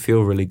doesn't make you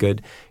feel really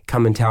good,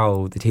 come and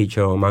tell the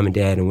teacher or mum and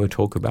dad, and we'll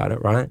talk about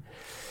it, right?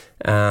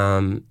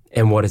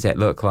 And what does that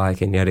look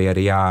like, and yada,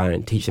 yada, yada,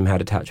 and teach them how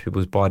to touch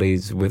people's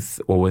bodies with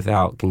or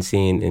without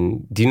consent.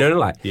 And do you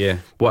know,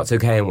 what's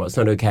okay and what's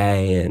not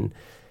okay, and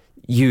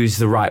use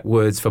the right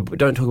words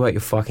don't talk about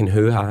your fucking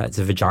hoo-ha, it's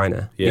a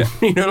vagina. Yeah.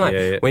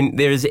 When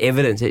there is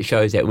evidence that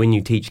shows that when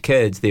you teach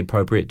kids the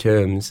appropriate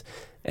terms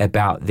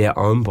about their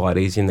own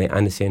bodies and they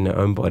understand their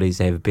own bodies,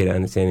 they have better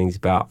understandings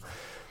about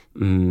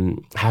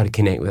how to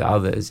connect with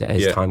others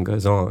as time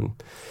goes on.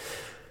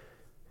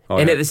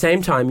 And at the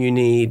same time, you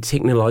need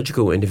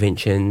technological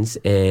interventions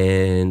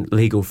and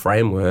legal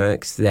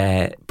frameworks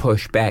that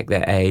push back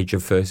the age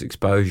of first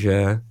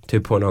exposure to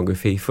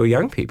pornography for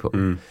young people.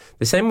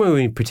 The same way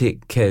we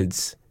protect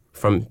kids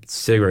from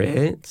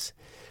cigarettes,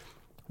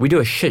 we do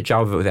a shit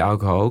job of it with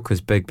alcohol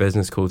because big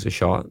business calls the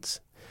shots,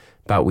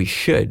 but we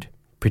should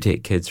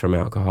protect kids from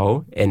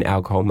alcohol and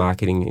alcohol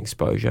marketing and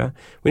exposure.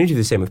 We need to do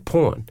the same with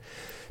porn,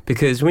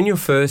 because when your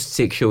first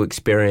sexual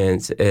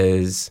experience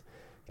is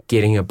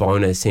getting a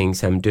boner seeing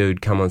some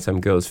dude come on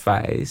some girl's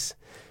face,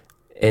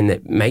 and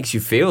it makes you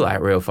feel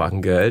like real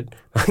fucking good,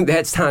 like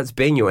that starts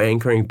being your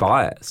anchoring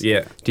bias.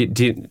 Yeah.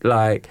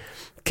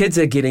 Kids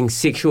are getting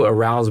sexual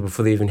arousal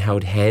before they even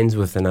held hands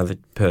with another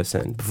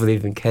person, before they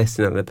even kissed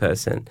another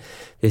person.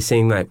 They're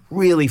seeing like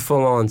really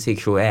full-on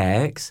sexual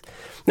acts.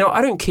 Now,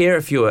 I don't care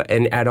if you're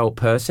an adult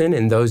person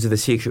and those are the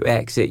sexual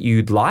acts that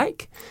you'd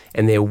like,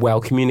 and they're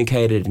well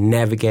communicated and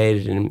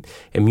navigated and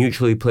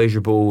mutually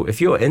pleasurable. If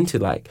you're into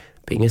like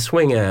being a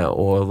swinger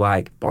or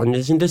like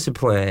bondage and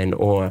discipline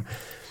or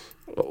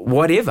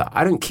whatever,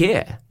 I don't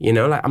care.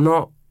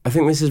 I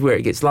think this is where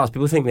it gets lost.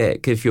 People think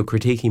that if you're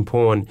critiquing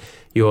porn,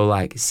 you're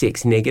like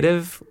sex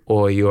negative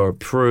or you're a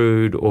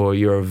prude or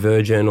you're a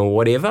virgin or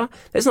whatever.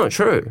 That's not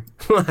true.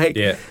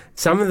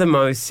 Some of the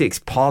most sex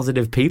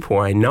positive people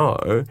I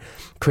know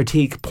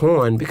critique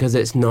porn because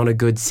it's not a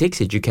good sex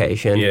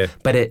education,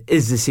 but it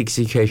is the sex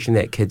education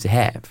that kids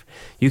have.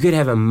 You could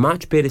have a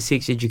much better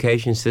sex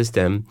education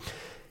system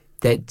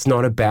that's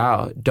not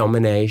about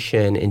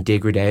domination and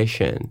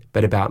degradation,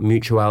 but about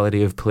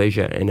mutuality of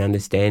pleasure and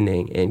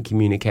understanding and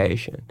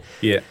communication.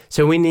 Yeah.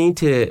 So we need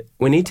to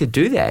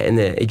do that in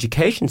the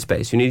education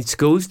space. We need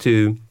schools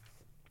to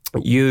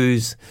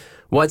use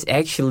what's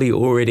actually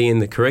already in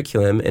the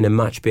curriculum in a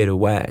much better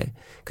way,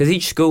 because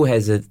each school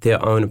has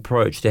their own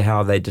approach to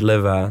how they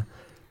deliver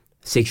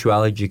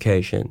sexuality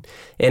education.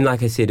 And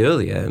like I said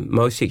earlier,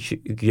 most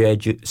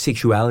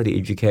sexuality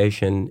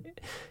education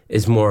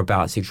is more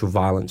about sexual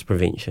violence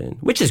prevention,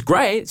 which is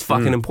great. It's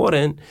fucking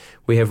important.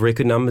 We have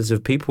record numbers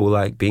of people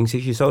like being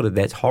sexually assaulted.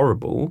 That's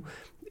horrible.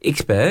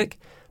 Expert.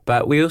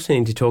 But we also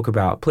need to talk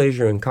about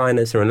pleasure and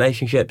kindness and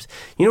relationships.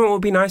 You know what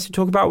would be nice to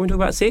talk about when we talk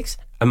about sex?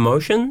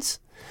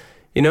 Emotions.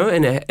 In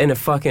a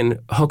fucking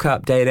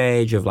hookup date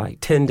age of like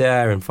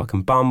Tinder and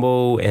fucking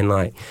Bumble, and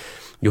like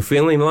you're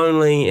feeling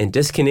lonely and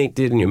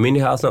disconnected and your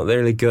mental health's not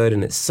really good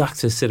and it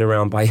sucks to sit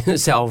around by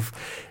yourself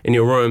in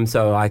your room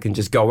so I can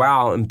just go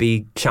out and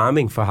be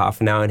charming for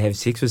half an hour and have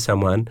sex with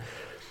someone.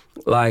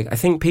 Like, I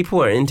think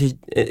people are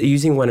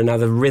using one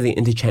another really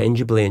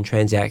interchangeably and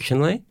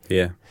transactionally.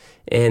 Yeah.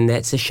 And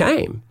that's a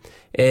shame.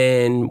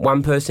 And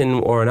one person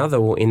or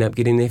another will end up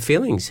getting their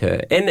feelings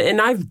hurt.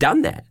 And I've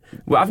done that.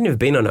 Well, I've never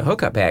been on a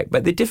hookup act,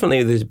 but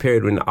there's a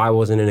period when I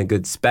wasn't in a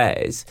good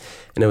space,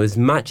 and it was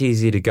much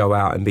easier to go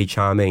out and be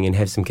charming and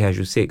have some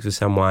casual sex with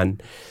someone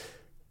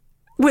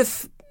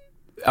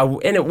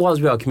and it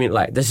was well communicated,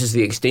 like, this is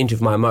the extent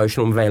of my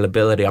emotional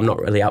availability. I'm not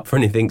really up for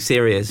anything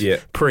serious. Yeah.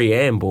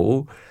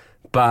 Preamble.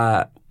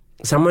 But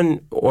someone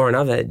or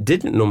another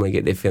didn't normally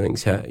get their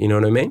feelings hurt, you know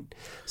what I mean?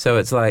 So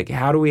it's like,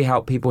 how do we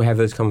help people have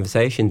those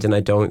conversations? And I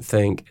don't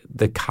think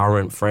the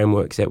current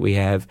frameworks that we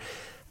have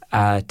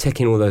are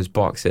ticking all those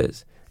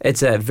boxes.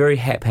 It's a very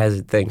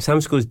haphazard thing. Some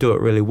schools do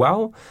it really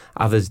well,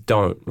 others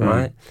don't,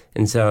 right?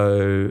 And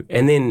so,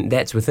 and then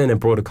that's within a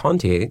broader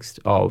context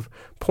of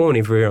porn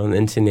everywhere on the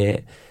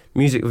internet,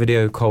 music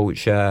video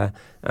culture,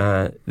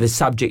 the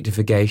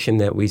subjectification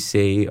that we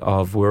see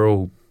of we're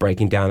all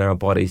breaking down our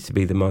bodies to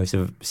be the most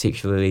of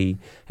sexually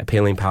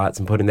appealing parts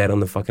and putting that on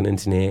the fucking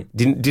internet.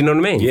 Do you know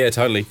what I mean? Yeah,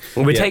 totally.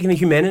 We're taking the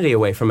humanity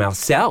away from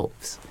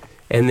ourselves,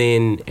 and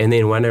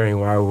then wondering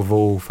why we've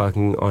all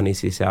fucking on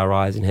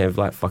SSRIs and have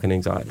like fucking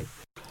anxiety.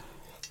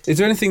 Is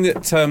there anything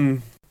that,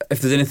 if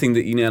there's anything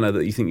that you now know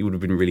that you think you would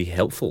have been really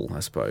helpful, I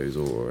suppose,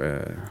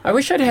 or... I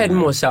wish I'd had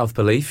more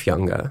self-belief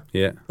younger.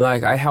 Yeah.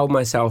 Like, I held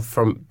myself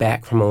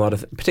back from a lot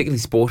of, not particularly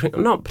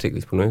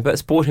sporting, but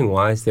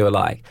sporting-wise, there were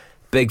like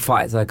big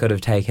fights I could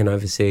have taken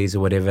overseas or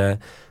whatever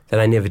that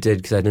I never did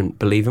because I didn't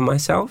believe in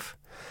myself.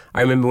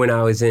 I remember when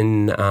I was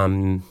in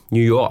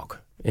New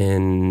York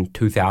in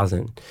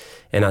 2000,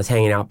 and I was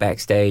hanging out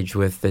backstage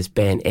with this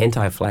band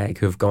Anti-Flag,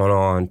 who have gone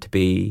on to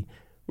be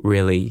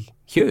really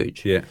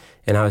huge. Yeah.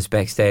 And I was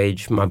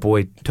backstage, my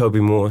boy Toby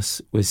Morse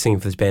was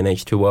singing for this band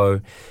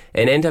H2O,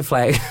 and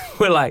Anti-Flag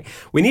were like,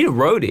 we need a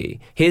roadie,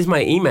 here's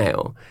my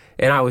email.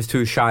 And I was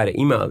too shy to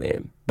email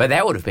them. But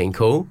that would have been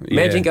cool.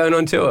 Imagine going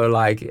on tour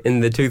like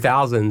in the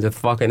 2000s with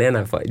fucking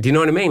Anti-Flag. Do you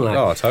know what I mean? Like,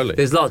 oh, totally.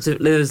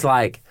 There's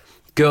like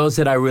girls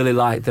that I really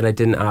liked that I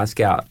didn't ask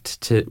out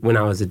to when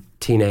I was a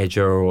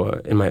teenager or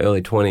in my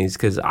early 20s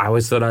because I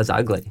always thought I was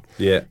ugly.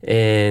 Yeah.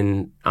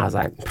 And I was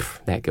like,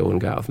 that girl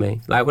wouldn't go out with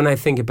me. Like when I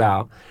think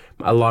about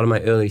a lot of my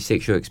early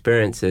sexual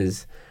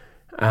experiences,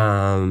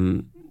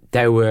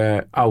 they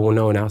were, oh, well,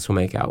 no one else will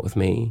make out with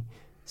me,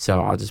 so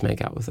I'll just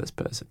make out with this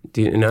person.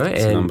 Do you know?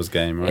 It's a numbers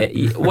game,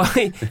 right? Well,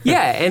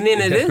 yeah, and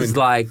then it is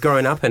like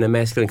growing up in a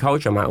masculine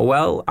culture. I'm like,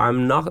 well,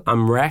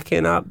 I'm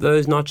racking up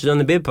those notches on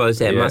the bedpost.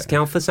 That must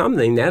count for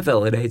something. That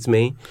validates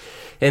me.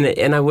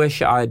 And I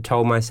wish I'd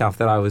told myself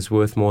that I was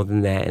worth more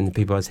than that, and the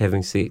people I was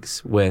having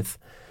sex with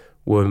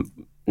were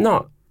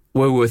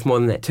worth more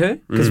than that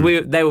too, because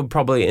they were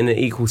probably in an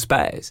equal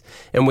space,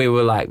 and we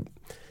were like,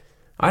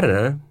 I don't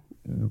know,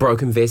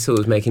 broken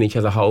vessels making each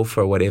other whole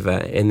for whatever,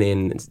 and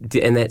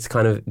that's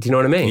kind of, do you know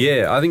what I mean?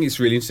 Yeah, I think it's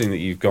really interesting that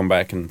you've gone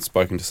back and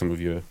spoken to some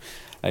of your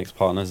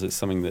ex-partners. It's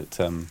something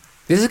that...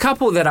 There's a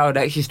couple that I would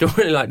actually still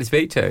really like to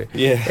speak to.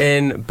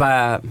 Yeah.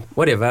 But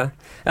whatever.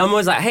 I'm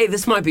always like, hey,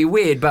 this might be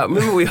weird, but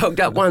remember we hooked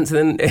up once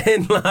but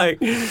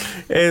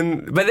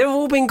they've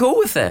all been cool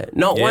with it.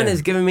 Not one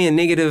has given me a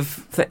negative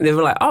thing. They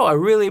were like, oh, I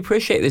really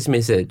appreciate this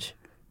message.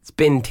 It's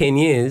been 10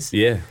 years.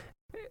 Yeah.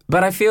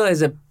 But I feel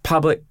as a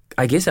public,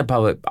 I guess I'm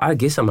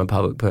a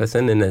public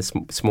person in a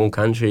small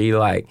country,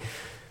 like,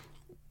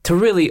 to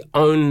really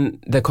own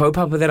the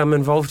kaupapa that I'm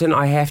involved in,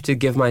 I have to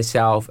give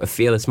myself a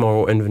fearless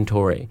moral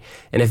inventory.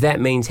 And if that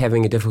means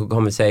having a difficult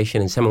conversation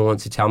and someone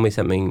wants to tell me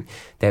something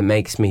that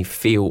makes me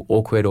feel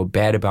awkward or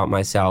bad about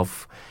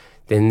myself,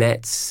 then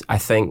that's, I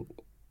think,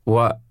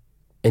 what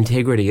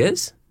integrity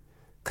is.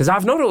 Because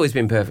I've not always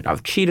been perfect.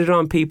 I've cheated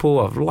on people,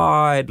 I've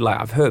lied, like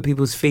I've hurt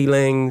people's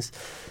feelings.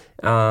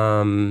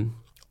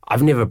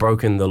 I've never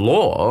broken the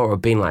law or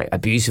been like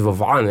abusive or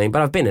violent,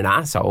 but I've been an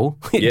asshole.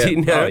 Yeah.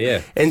 You know? Oh,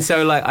 yeah. And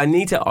so like I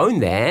need to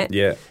own that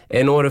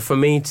in order for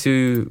me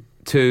to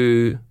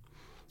do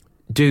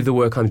the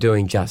work I'm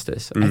doing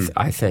justice,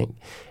 I think.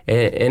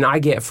 And I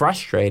get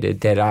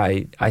frustrated that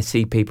I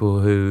see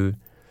people who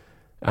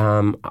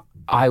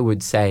I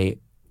would say,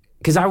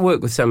 because I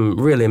work with some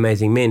really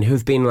amazing men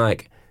who've been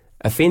like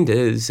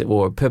offenders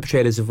or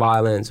perpetrators of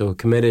violence or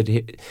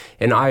committed,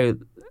 and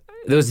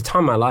there was a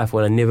time in my life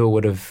when I never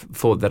would have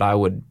thought that I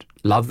would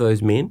love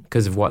those men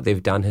because of what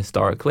they've done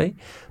historically,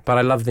 but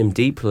I love them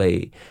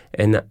deeply,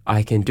 and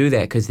I can do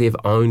that because they've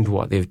owned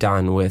what they've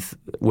done with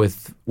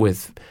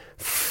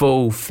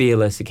full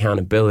fearless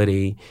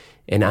accountability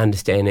and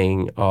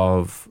understanding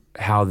of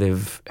how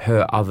they've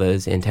hurt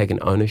others and taken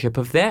ownership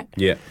of that.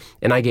 Yeah.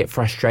 And I get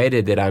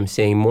frustrated that I'm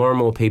seeing more and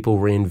more people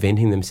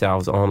reinventing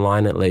themselves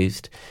online at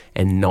least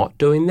and not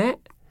doing that.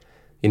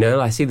 You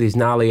know, I see these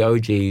gnarly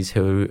OGs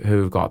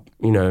who've got,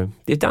 you know,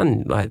 they've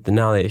done like the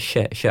gnarliest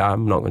shit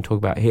I'm not going to talk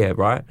about here,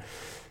 right?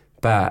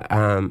 But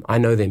I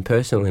know them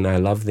personally and I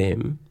love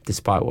them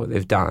despite what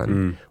they've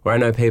done. Where I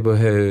know people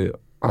who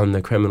on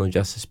the criminal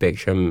justice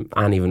spectrum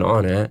aren't even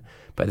on it,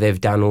 but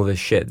they've done all this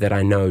shit that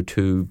I know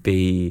to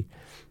be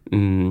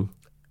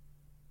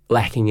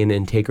lacking in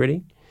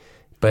integrity,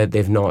 but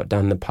they've not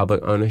done the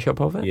public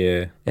ownership of it.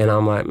 Yeah. And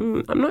I'm like,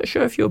 I'm not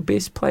sure if you're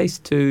best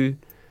placed to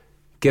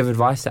give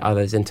advice to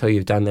others until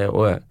you've done that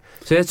work.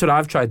 So that's what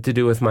I've tried to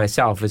do with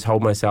myself, is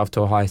hold myself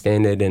to a high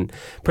standard, and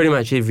pretty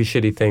much every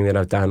shitty thing that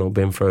I've done or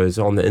been through is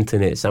on the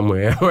internet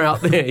somewhere or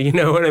out there, you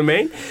know what I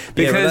mean?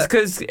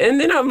 Because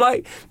and then I'm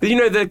like, you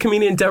know the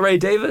comedian DeRay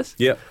Davis?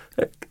 Yeah.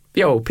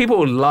 Yo,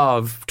 people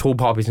love tall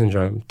poppy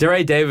syndrome.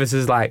 DeRay Davis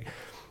is like,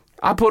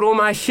 I put all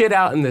my shit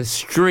out in the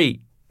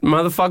street.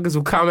 motherfuckers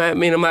will come at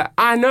me and I'm like,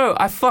 I know,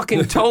 I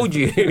fucking told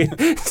you.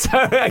 So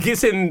I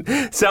guess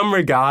in some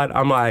regard,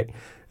 I'm like,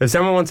 if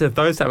someone wants to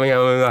throw something,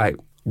 I'm like,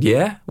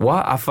 yeah,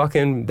 what?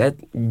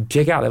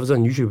 Check out, that was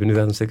on YouTube in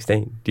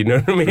 2016. Do you know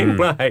what I mean?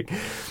 Like,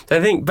 I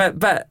think,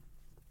 but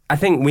I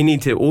think we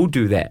need to all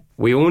do that.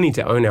 We all need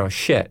to own our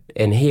shit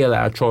and heal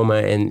our trauma.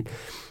 And,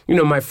 you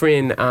know, my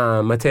friend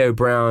Mateo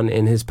Brown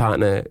and his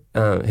partner,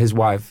 his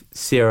wife,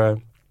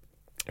 Sarah,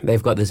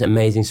 they've got this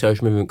amazing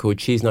social movement called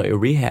She's Not Your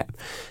Rehab.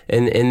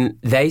 And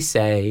they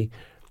say,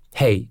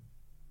 hey,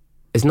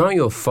 it's not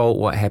your fault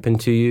what happened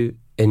to you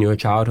in your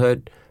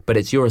childhood, but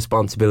it's your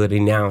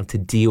responsibility now to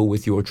deal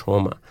with your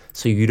trauma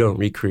so you don't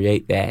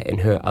recreate that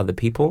and hurt other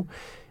people.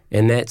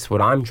 And that's what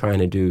I'm trying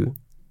to do.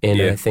 And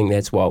I think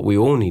that's what we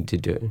all need to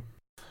do.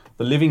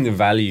 But living the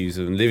values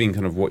and living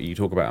kind of what you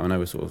talk about, I know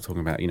we're sort of talking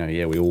about, you know,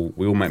 we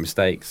all make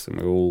mistakes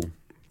and we're all,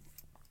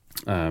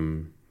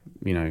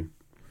 you know,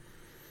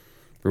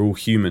 we're all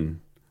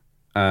human.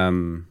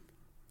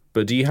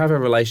 But do you have a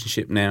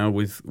relationship now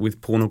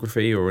with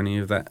pornography or any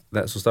of that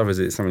sort of stuff? Is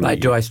it something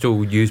do I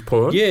still use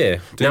porn? Yeah.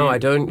 No, I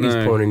don't use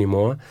porn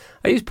anymore.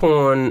 I use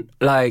porn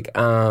like...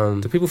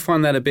 do people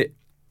find that a bit...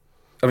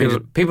 I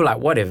mean, people are like,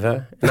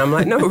 whatever. And I'm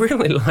like, no,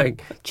 really,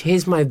 like,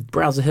 here's my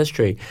browser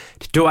history.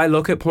 Do I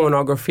look at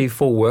pornography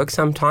for work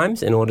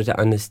sometimes in order to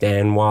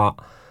understand what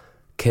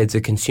kids are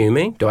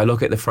consuming? Do I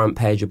look at the front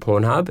page of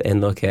Pornhub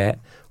and look at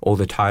all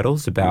the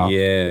titles about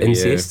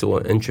incest or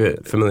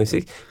intrafamiliar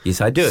sex?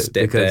 Yes, I do.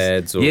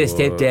 Stepdads or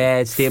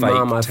stepdad,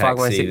 stepmom, I fuck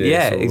myself.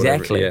 Yeah,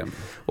 exactly. Whatever,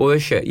 All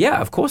this shit.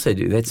 Yeah, of course I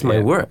do. That's my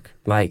work.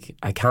 Like,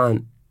 I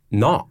can't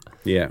not.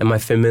 Yeah. Am I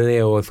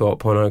familiar with what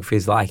pornography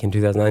is like in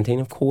 2019?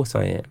 Of course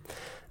I am.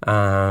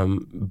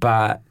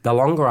 But the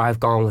longer I've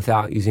gone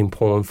without using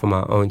porn for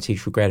my own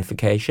sexual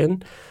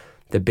gratification,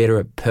 the better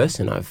a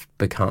person I've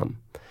become.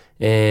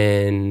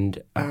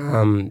 And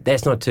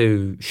that's not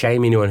to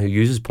shame anyone who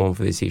uses porn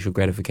for their sexual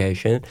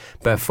gratification,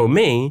 but for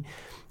me,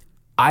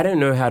 I don't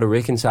know how to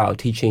reconcile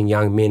teaching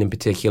young men in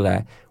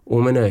particular.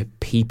 Women are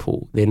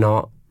people. They're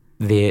not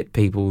their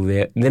people.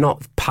 They're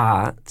not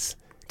parts,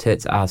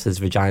 tits, asses,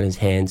 vaginas,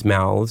 hands,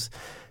 mouths,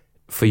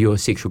 for your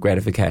sexual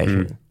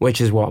gratification, which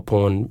is what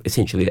porn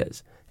essentially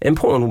is. In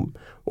porn,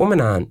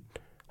 women aren't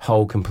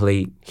whole,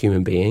 complete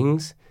human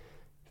beings.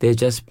 They're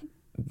just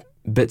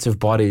bits of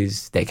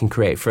bodies that can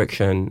create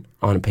friction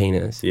on a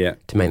penis to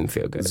make them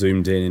feel good.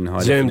 Zoomed in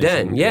high Zoomed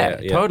definition. in, yeah,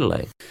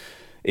 totally.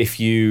 If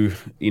you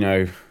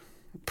know,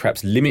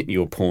 perhaps limit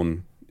your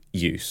porn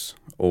use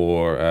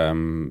or,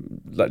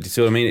 like, do you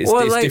see what I mean? It's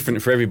like,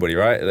 different for everybody,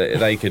 right?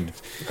 They could...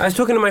 I was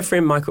talking to my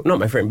friend Michael, not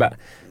my friend, but...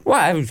 Well,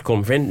 I would call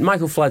him a friend.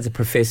 Michael Flood's a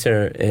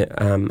professor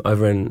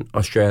over in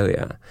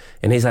Australia.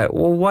 And he's like,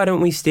 well, why don't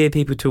we steer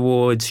people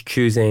towards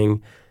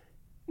choosing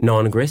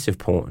non-aggressive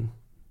porn,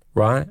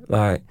 right?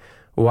 Like,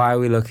 why are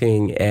we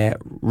looking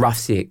at rough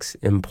sex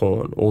in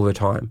porn all the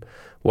time?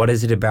 What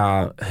is it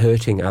about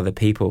hurting other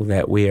people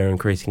that we are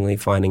increasingly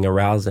finding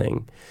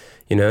arousing?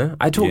 You know,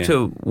 I talk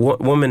to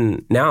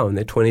women now in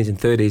their 20s and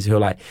 30s who are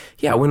like,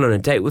 yeah, I went on a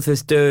date with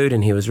this dude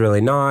and he was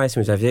really nice.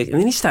 And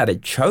then he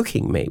started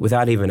choking me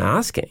without even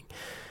asking.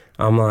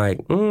 I'm like,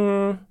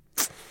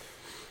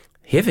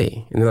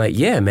 heavy. And they're like,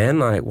 yeah, man,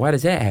 like, why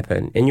does that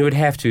happen? And you would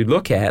have to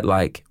look at,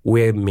 like,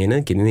 where men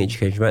are getting the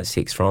education about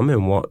sex from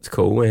and what's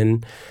cool,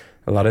 and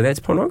a lot of that's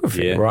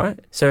pornography, right?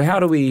 So how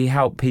do we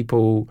help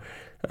people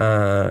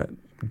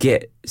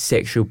get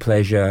sexual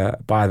pleasure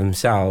by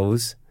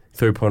themselves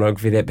through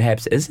pornography that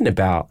perhaps isn't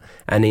about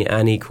an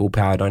unequal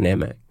power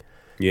dynamic?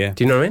 Yeah.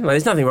 Do you know what I mean? Like,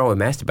 there's nothing wrong with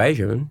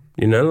masturbation,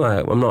 you know?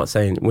 Like,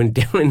 we're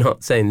definitely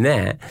not saying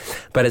that.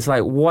 But it's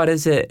like, what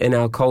is it in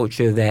our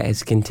culture that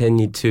has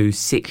continued to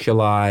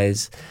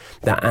sexualize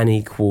the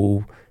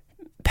unequal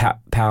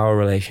power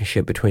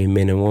relationship between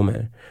men and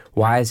women?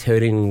 Why is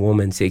hurting a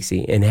woman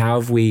sexy? And how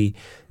have we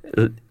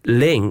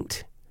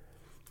linked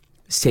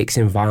sex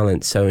and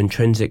violence so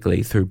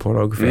intrinsically through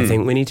pornography? I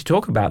think we need to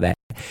talk about that.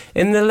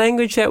 In the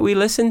language that we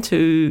listen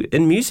to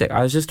in music.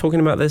 I was just talking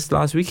about this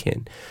last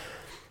weekend.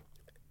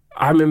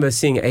 I remember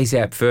seeing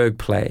A$AP Ferg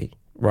play,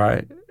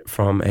 right,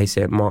 from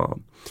A$AP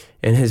Mob.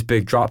 And his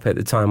big drop at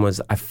the time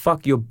was, I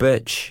fuck your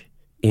bitch,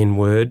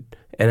 N-word,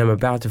 and I'm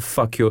about to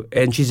fuck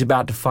and she's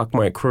about to fuck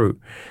my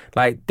crew.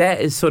 Like, that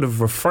is sort of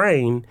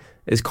refrain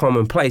is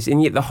commonplace.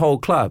 And yet the whole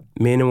club,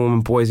 men and women,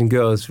 boys and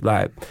girls,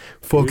 like,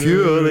 fuck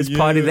you, let's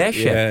party that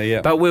shit.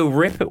 Yeah. But we're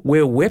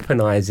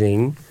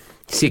weaponizing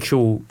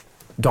sexual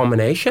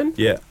domination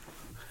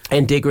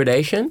and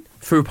degradation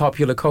through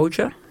popular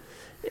culture.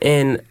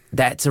 And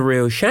that's a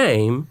real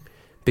shame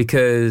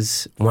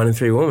because 1 in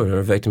 3 women are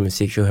a victim of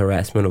sexual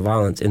harassment or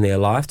violence in their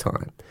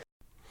lifetime.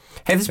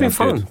 Hey, this has been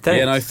fun. Good. Thanks.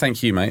 Yeah, no,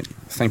 thank you, mate.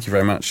 Thank you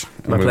very much.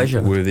 My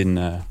pleasure.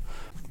 We're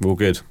all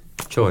good.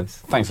 Choice.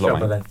 Thanks a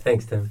lot, mate.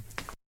 Thanks, Tim.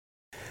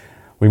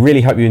 We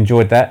really hope you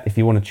enjoyed that. If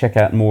you want to check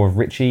out more of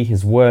Richie,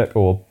 his work,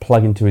 or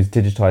plug into his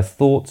digitized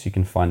thoughts, you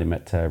can find him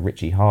at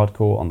Richie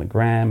Hardcore on the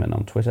gram and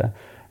on Twitter,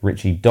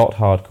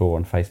 Richie.hardcore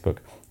on Facebook,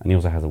 and he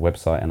also has a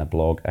website and a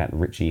blog at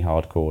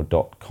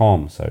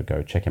richiehardcore.com, so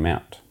go check him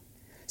out.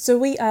 So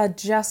we are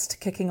just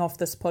kicking off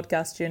this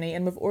podcast journey,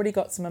 and we've already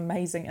got some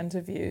amazing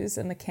interviews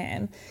in the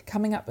can.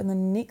 Coming up in the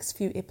next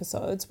few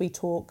episodes, we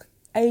talk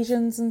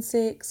Asians and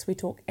sex, we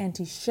talk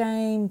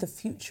anti-shame, the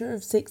future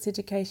of sex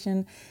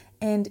education,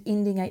 and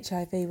ending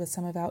HIV with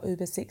some of our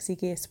uber sexy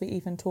guests. We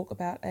even talk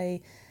about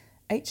a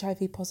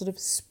HIV positive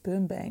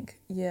sperm bank.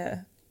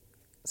 Yeah,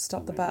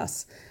 stop the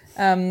bus.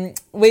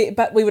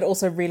 But we would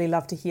also really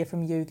love to hear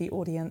from you, the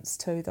audience,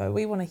 too, though.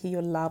 We want to hear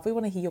your love. We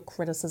want to hear your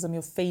criticism,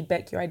 your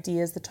feedback, your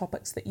ideas, the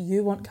topics that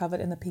you want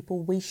covered, and the people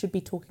we should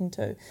be talking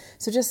to.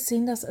 So just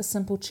send us a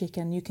simple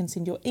check-in. You can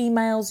send your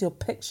emails, your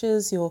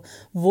pictures, your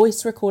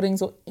voice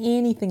recordings, or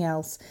anything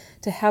else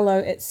to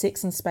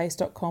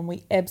hello@sexandspace.com.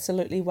 We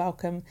absolutely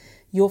welcome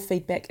your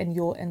feedback and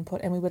your input,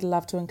 and we would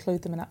love to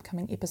include them in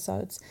upcoming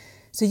episodes.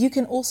 So you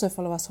can also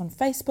follow us on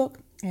Facebook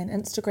and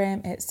Instagram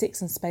at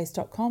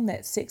sexandspace.com.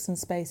 That's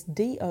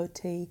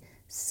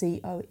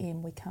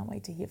sexandspace.com. We can't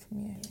wait to hear from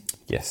you.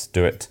 Yes,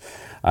 do it.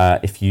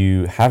 If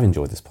you have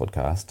enjoyed this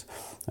podcast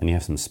and you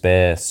have some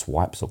spare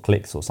swipes or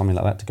clicks or something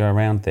like that to go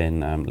around,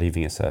 then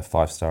leaving us a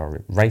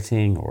 5-star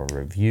rating or a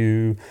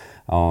review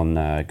on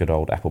good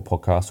old Apple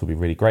Podcasts will be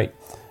really great.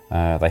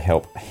 They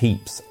help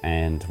heaps,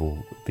 and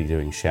we'll be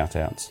doing shout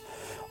outs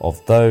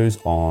of those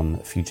on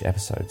future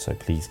episodes, so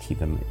please keep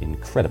them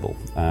incredible.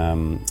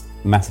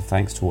 Massive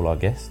thanks to all our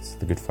guests,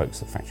 the good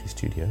folks at Factory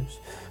Studios,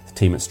 the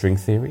team at String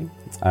Theory,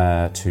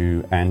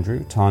 to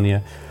Andrew,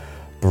 Tanya,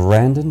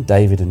 Brandon,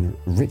 David and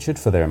Richard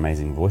for their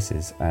amazing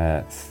voices.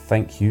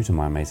 Thank you to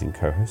my amazing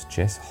co-host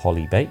Jess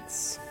Holly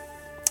Bates,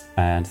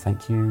 and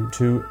thank you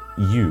to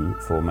you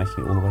for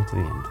making it all the way to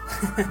the end.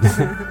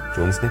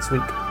 Join us next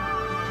week.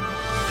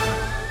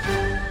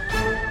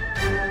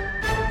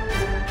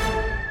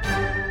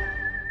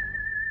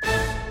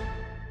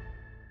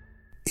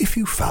 If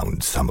you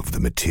found some of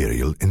the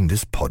material in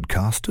this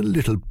podcast a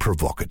little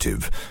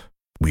provocative,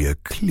 we are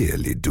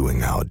clearly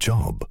doing our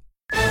job.